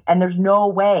country, and there's no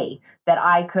way that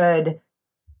I could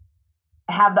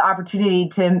have the opportunity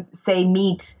to say,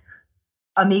 meet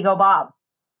Amigo Bob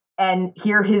and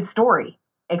hear his story,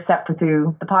 except for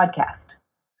through the podcast.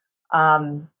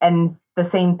 And the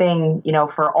same thing,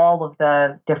 for all of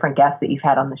the different guests that you've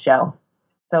had on the show.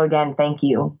 So again, thank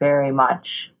you very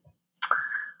much.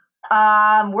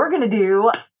 We're going to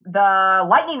do the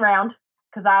lightning round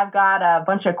because I've got a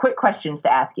bunch of quick questions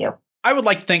to ask you. I would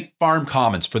like to thank Farm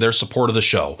Commons for their support of the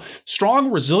show.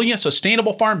 Strong, resilient,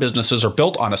 sustainable farm businesses are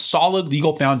built on a solid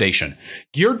legal foundation.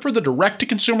 Geared for the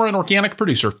direct-to-consumer and organic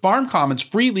producer, Farm Commons'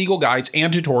 free legal guides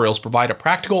and tutorials provide a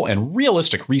practical and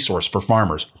realistic resource for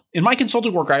farmers. In my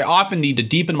consulting work, I often need to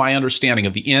deepen my understanding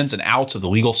of the ins and outs of the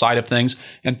legal side of things,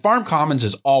 and Farm Commons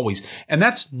is always, and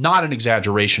that's not an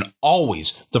exaggeration,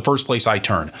 always the first place I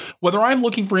turn. Whether I'm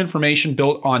looking for information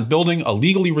built on building a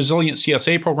legally resilient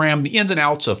CSA program, the ins and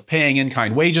outs of paying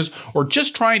in-kind wages, or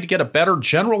just trying to get a better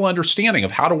general understanding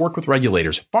of how to work with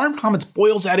regulators, Farm Commons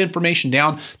boils that information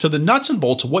down to the nuts and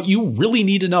bolts of what you really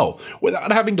need to know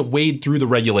without having to wade through the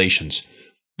regulations.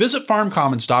 Visit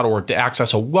farmcommons.org to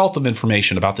access a wealth of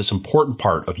information about this important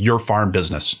part of your farm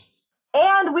business.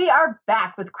 And we are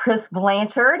back with Chris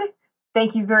Blanchard.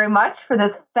 Thank you very much for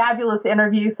this fabulous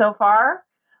interview so far.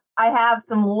 I have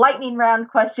some lightning round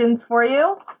questions for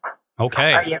you.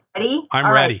 Okay. Are you ready?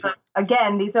 I'm ready. Right, so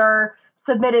again, these are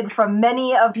submitted from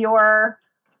many of your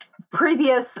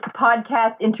previous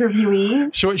podcast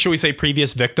interviewees. Should we say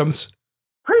previous victims?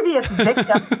 Previous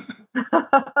victims.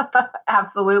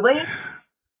 Absolutely.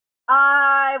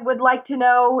 I would like to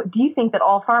know, do you think that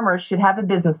all farmers should have a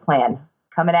business plan?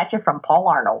 Coming at you from Paul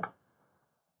Arnold.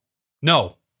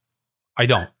 No, I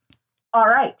don't. All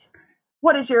right.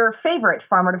 What is your favorite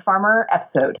Farmer to Farmer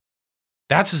episode?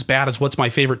 That's as bad as what's my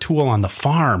favorite tool on the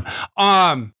farm.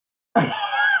 I'm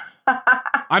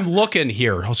looking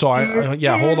here. So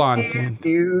hold on.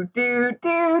 Do.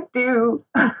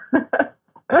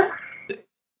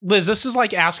 Liz, this is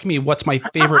like asking me what's my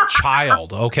favorite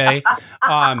child, okay?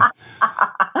 I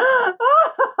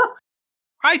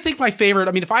think my favorite,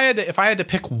 if I had to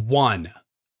pick one,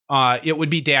 it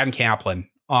would be Dan Kaplan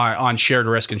on shared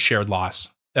risk and shared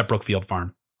loss at Brookfield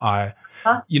Farm. That's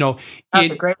a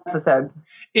great episode.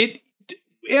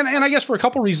 And I guess for a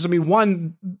couple reasons.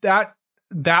 One, that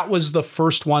was the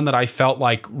first one that I felt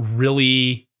like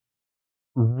really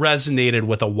resonated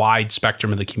with a wide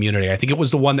spectrum of the community. I think it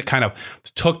was the one that kind of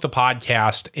took the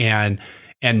podcast and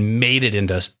made it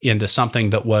into something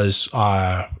that was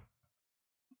a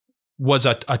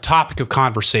topic of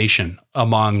conversation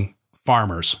among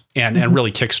farmers and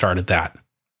really kickstarted that.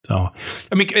 So,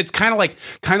 it's kind of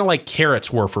like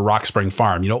carrots were for Rock Spring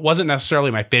Farm. It wasn't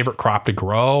necessarily my favorite crop to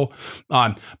grow,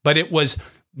 but it was,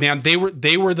 man, they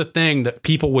were the thing that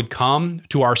people would come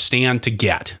to our stand to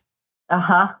get.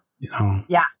 Uh-huh.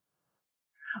 Yeah.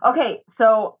 Okay.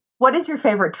 So what is your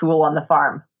favorite tool on the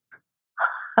farm?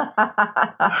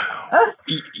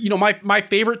 My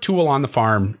favorite tool on the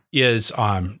farm is,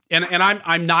 and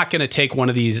I'm not going to take one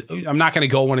of these. I'm not going to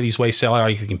go one of these ways, say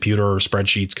like a computer or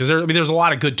spreadsheets. Cause there's a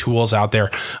lot of good tools out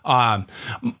there. The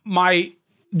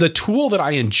tool that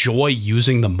I enjoy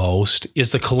using the most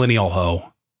is the collineal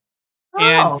hoe.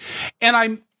 And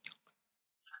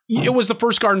it was the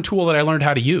first garden tool that I learned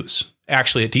how to use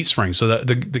actually at Deep Springs. So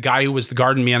the guy who was the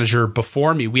garden manager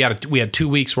before me, we had 2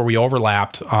 weeks where we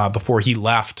overlapped before he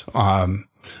left.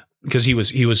 Because he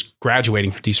was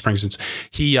graduating for Deep Springs, and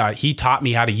he taught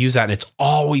me how to use that, and it's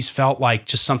always felt like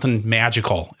just something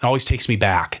magical. It always takes me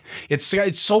back. It's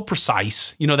so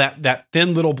precise, that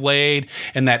thin little blade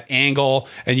and that angle,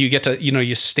 and you get to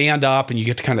you stand up and you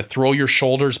get to kind of throw your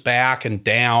shoulders back and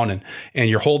down, and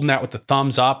you're holding that with the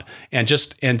thumbs up and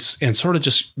sort of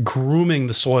just grooming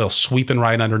the soil, sweeping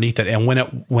right underneath it. And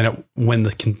when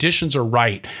the conditions are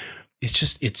right,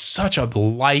 it's such a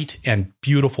light and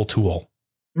beautiful tool.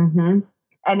 Mm-hmm.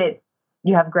 And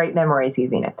you have great memories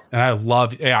using it. And I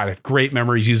have great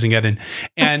memories using it.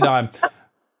 And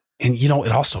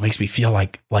it also makes me feel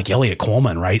like Elliot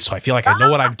Coleman, right? So I feel like I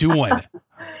know what I'm doing.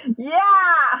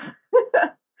 Yeah.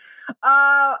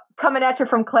 Coming at you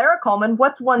from Clara Coleman,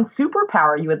 what's one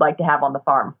superpower you would like to have on the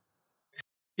farm?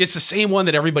 It's the same one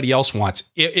that everybody else wants.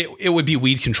 It would be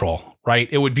weed control, right?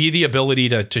 It would be the ability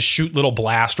to shoot little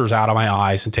blasters out of my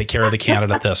eyes and take care of the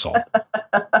Canada thistle.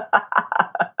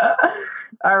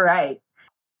 All right.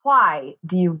 Why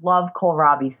do you love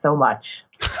kohlrabi so much?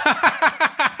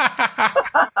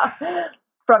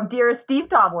 From dear Steve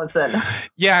Tomlinson.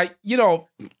 Yeah,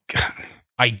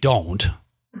 I don't.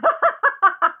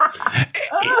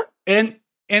 and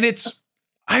it's,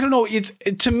 I don't know. It's,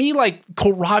 to me, like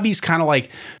kohlrabi's kind of like,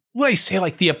 what I say,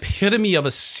 like the epitome of a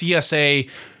CSA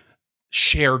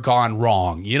share gone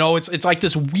wrong. It's like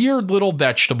this weird little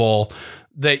vegetable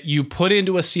that you put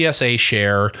into a CSA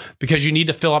share because you need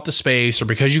to fill up the space or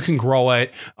because you can grow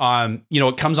it.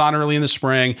 It comes on early in the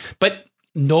spring, but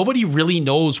nobody really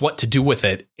knows what to do with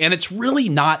it. And it's really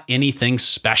not anything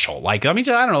special. Like, I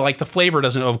don't know, like the flavor of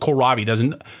kohlrabi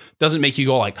doesn't make you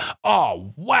go like,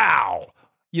 oh, wow.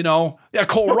 Yeah,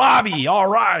 kohlrabi. All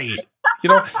right.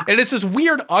 And it's this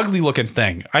weird, ugly looking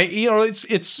thing.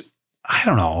 It's, I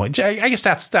don't know. I guess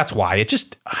that's why it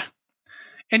just,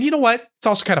 and you know what? It's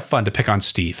also kind of fun to pick on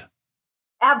Steve.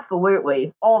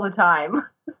 Absolutely. All the time.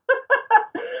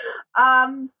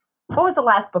 What was the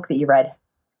last book that you read?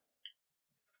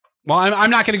 Well, I'm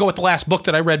not going to go with the last book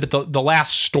that I read, but the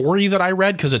last story that I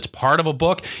read, because it's part of a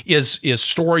book, is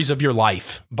Stories of Your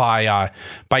Life by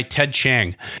Ted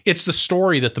Chiang. It's the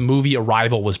story that the movie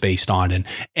Arrival was based on. And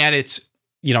it's,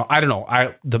 I don't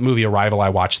know. The movie Arrival, I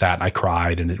watched that and I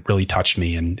cried and it really touched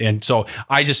me. And so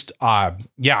I just, I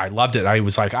loved it. I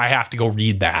was like, I have to go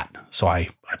read that. So I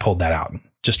pulled that out and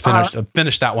just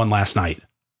finished that one last night.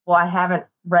 Well, I haven't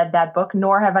read that book,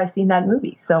 nor have I seen that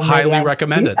movie. So highly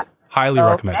recommended. Highly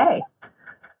recommended. Okay.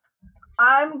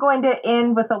 I'm going to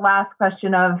end with the last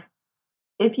question of,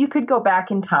 if you could go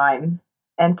back in time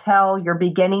and tell your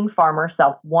beginning farmer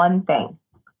self one thing,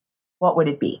 what would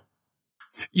it be?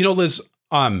 Liz,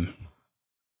 I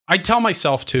tell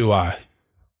myself to, I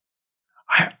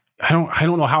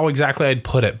don't know how exactly I'd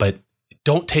put it, but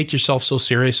don't take yourself so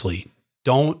seriously.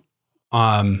 Don't,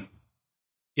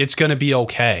 it's going to be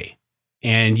okay.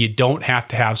 And you don't have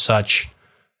to have such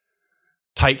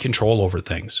tight control over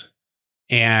things.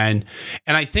 And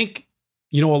I think,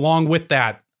 along with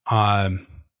that,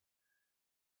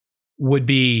 would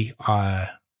be, learn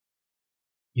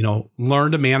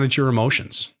to manage your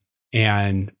emotions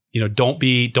and, don't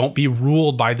be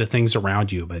ruled by the things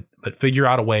around you, but figure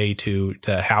out a way to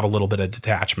have a little bit of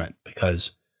detachment,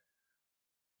 because,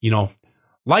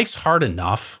 life's hard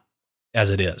enough as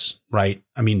it is, right?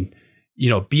 I mean,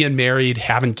 being married,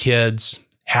 having kids,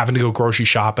 having to go grocery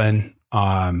shopping,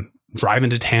 driving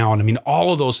to town. I mean,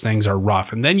 all of those things are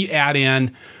rough. And then you add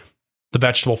in the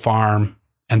vegetable farm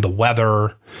and the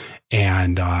weather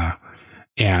and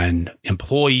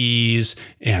employees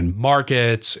and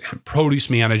markets and produce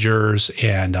managers.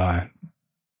 And,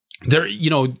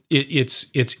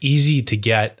 it's easy to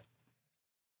get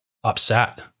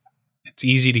upset. It's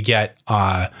easy to get,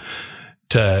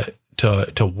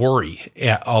 to worry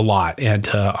a lot and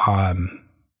to,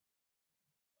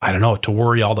 to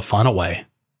worry all the fun away,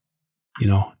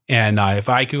 and if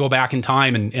I could go back in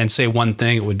time and say one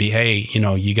thing, it would be, hey,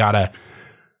 you gotta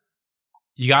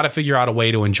figure out a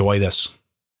way to enjoy this.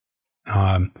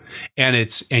 And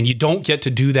you don't get to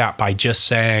do that by just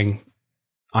saying,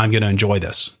 I'm going to enjoy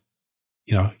this.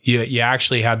 You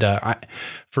actually had to,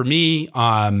 for me,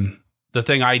 the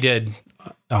thing I did,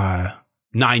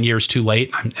 9 years too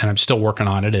late, and I'm still working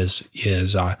on it, is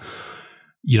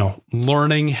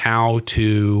learning how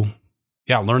to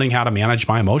manage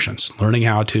my emotions, learning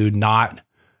how to not,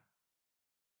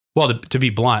 to be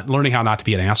blunt, learning how not to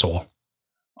be an asshole,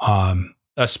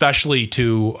 especially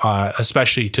to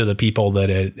the people that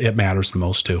it matters the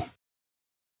most to.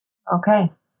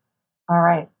 Okay. All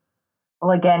right.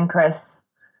 Well, again, Chris,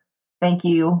 thank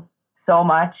you so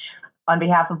much on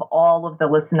behalf of all of the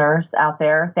listeners out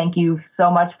there. Thank you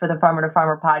so much for the Farmer to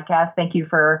Farmer podcast. Thank you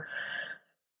for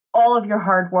all of your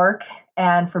hard work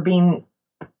and for being,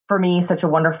 for me, such a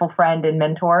wonderful friend and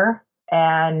mentor.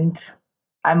 And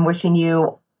I'm wishing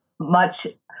you much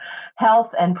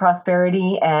health and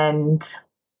prosperity and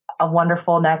a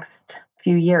wonderful next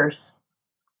few years.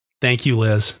 Thank you,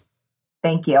 Liz.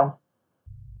 Thank you.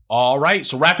 All right.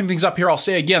 So wrapping things up here, I'll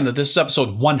say again that this is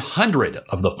episode 100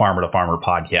 of the Farmer to Farmer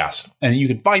podcast. And you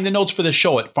can find the notes for this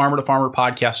show at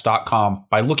farmertofarmerpodcast.com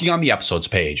by looking on the episodes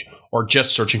page or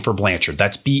just searching for Blanchard.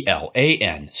 That's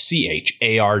BLANCHARD.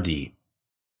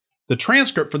 The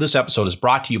transcript for this episode is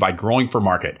brought to you by Growing for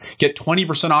Market. Get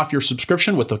 20% off your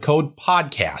subscription with the code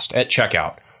PODCAST at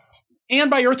checkout. And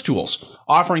by Earth Tools,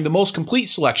 offering the most complete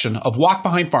selection of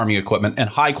walk-behind farming equipment and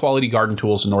high-quality garden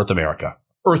tools in North America.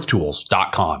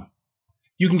 EarthTools.com.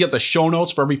 You can get the show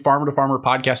notes for every Farmer to Farmer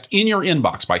podcast in your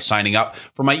inbox by signing up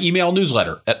for my email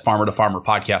newsletter at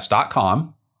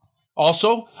farmertofarmerpodcast.com.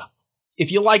 Also,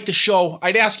 if you like the show,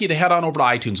 I'd ask you to head on over to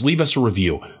iTunes, leave us a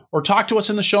review, or talk to us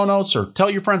in the show notes, or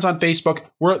tell your friends on Facebook.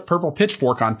 We're at Purple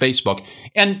Pitchfork on Facebook.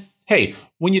 And hey,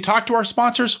 when you talk to our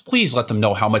sponsors, please let them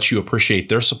know how much you appreciate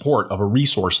their support of a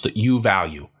resource that you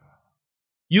value.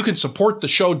 You can support the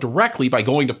show directly by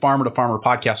going to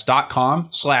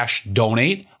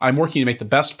farmertofarmerpodcast.com/donate. I'm working to make the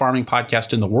best farming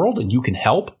podcast in the world, and you can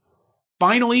help.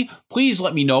 Finally, please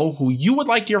let me know who you would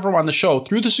like to hear from on the show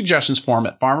through the suggestions form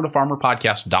at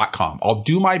farmertofarmerpodcast.com. I'll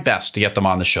do my best to get them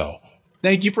on the show.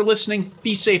 Thank you for listening.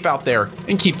 Be safe out there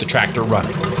and keep the tractor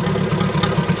running.